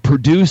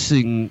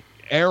producing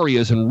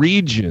areas and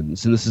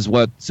regions, and this is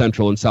what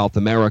Central and South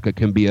America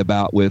can be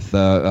about with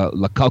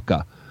La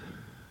Coca,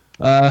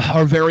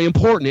 are very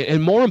important.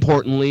 And more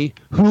importantly,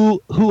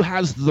 who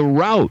has the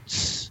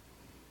routes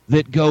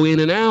that go in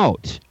and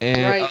out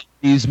and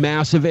these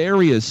massive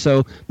areas.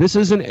 So this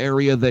is an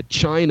area that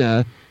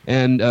China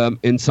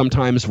and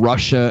sometimes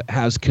Russia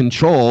has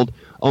controlled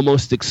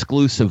almost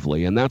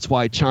exclusively, and that's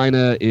why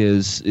China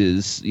is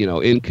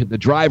in the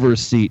driver's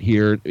seat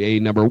here.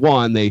 Number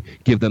one, they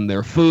give them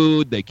their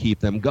food, they keep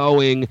them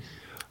going,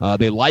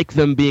 they like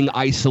them being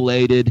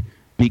isolated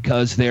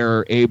because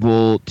they're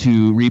able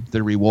to reap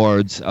the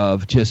rewards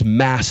of just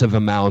massive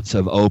amounts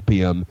of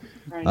opium.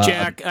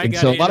 Jack,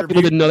 so a lot of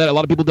people didn't know that. A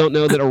lot of people don't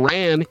know that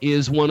Iran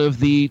is one of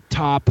the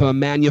top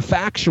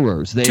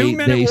manufacturers.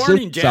 2-minute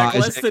warning, Jack.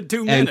 Less than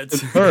 2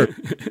 minutes.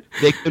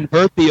 They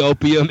convert the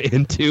opium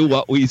into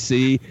what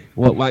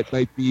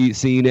might be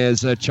seen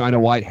as China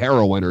white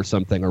heroin or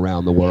something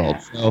around the world.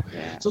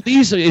 So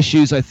these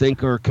issues, I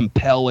think, are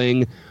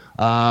compelling.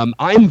 I'm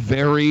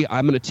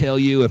going to tell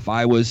you, if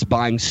I was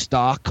buying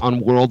stock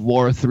on World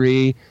War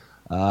III,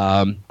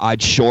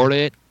 I'd short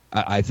it.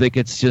 I think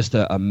it's just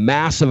a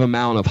massive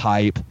amount of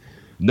hype.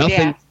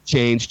 Nothing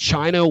changed.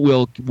 China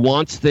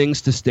wants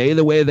things to stay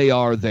the way they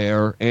are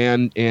there,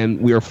 and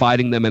we are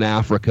fighting them in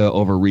Africa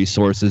over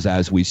resources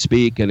as we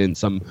speak, and in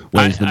some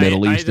ways the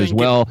Middle East as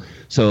well.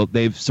 So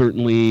they've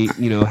certainly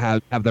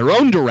have their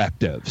own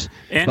directives.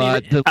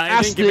 But the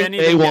last thing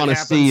they want to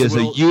see is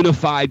a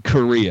unified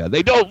Korea.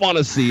 They don't want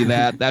to see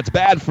that. That's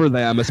bad for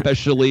them,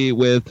 especially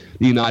with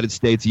the United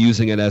States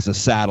using it as a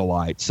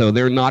satellite. So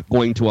they're not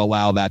going to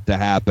allow that to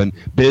happen.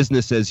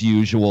 Business as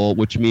usual,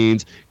 which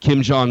means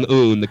Kim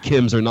Jong-un, the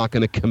Kims are not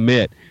going to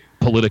commit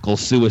political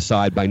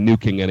suicide by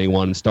nuking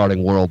anyone and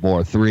starting World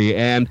War III,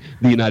 and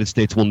the United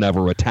States will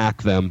never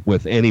attack them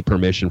with any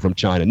permission from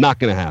China. Not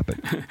going to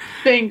happen.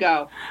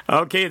 Bingo.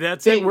 Okay,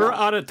 that's it. We're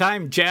out of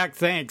time, Jack.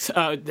 Thanks.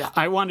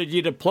 I wanted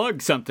you to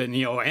plug something,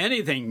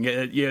 anything.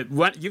 You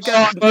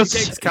got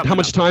gigs coming How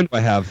much up. time do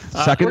I have?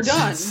 Seconds? We're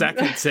done.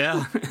 Seconds,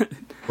 yeah.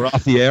 We're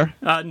off the air?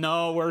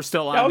 No, we're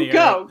still on the air.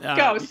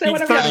 Go. Say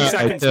whatever. 30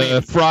 seconds.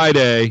 maybe.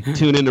 Friday,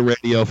 tune into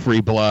Radio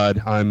Free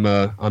Blood.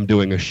 I'm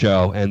doing a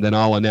show, and then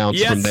I'll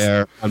announce from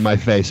there on my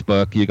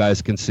Facebook. You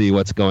guys can see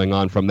what's going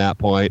on from that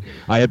point.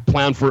 I had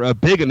planned for a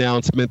big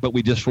announcement, but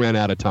we just ran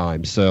out of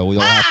time, so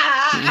we'll have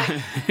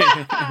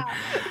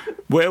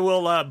We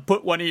will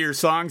put one of your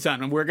songs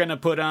on, and we're going to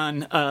put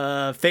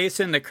on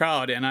Face in the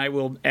Crowd, and I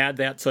will add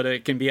that so that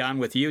it can be on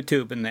with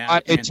YouTube and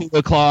that. At 2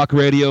 o'clock,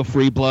 Radio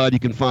Free Blood. You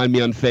can find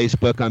me on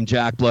Facebook. I'm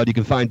Jack Blood. You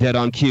can find Dead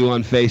on Cue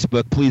on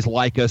Facebook. Please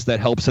like us.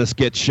 That helps us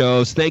get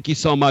shows. Thank you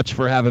so much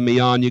for having me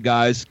on, you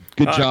guys.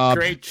 Good job.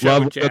 Great show,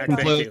 Love Jack.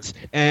 Thank you.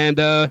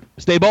 And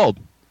stay bold.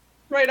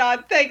 Right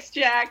on. Thanks,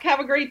 Jack. Have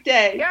a great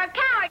day. You're a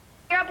coward.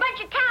 You're a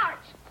bunch of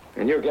cowards.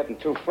 And you're getting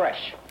too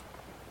fresh.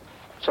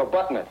 So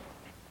button it.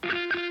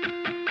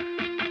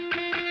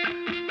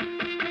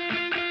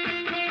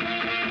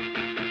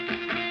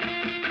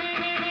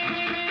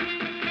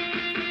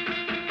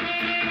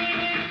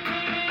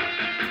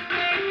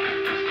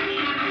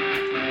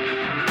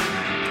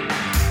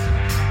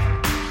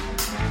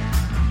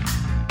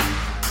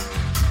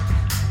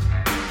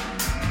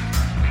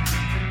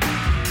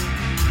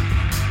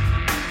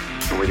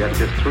 We got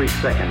just 3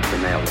 seconds to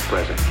nail the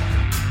president.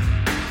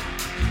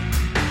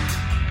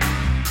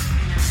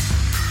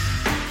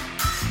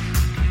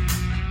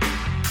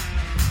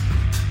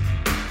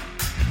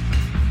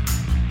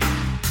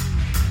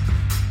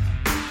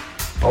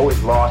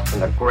 Always lost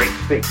in a great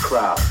big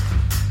crowd.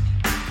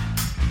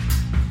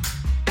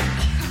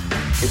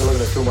 People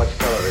looking at too much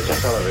television.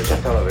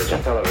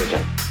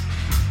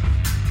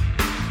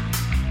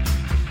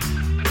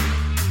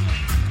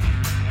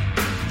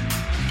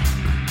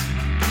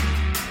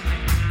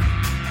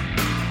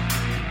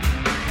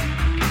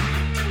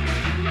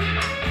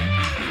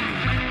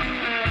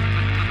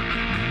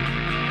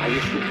 I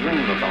used to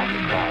dream about the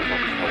crowd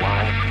once in a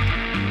while.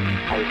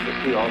 I used to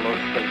see all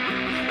those faces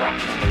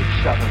scratching and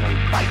shoving and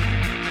fighting.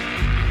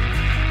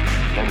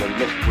 Then the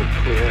mist would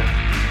clear,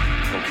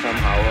 and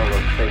somehow all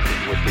those faces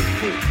would be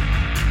me.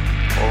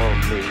 All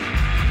me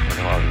and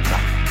all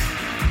nothing.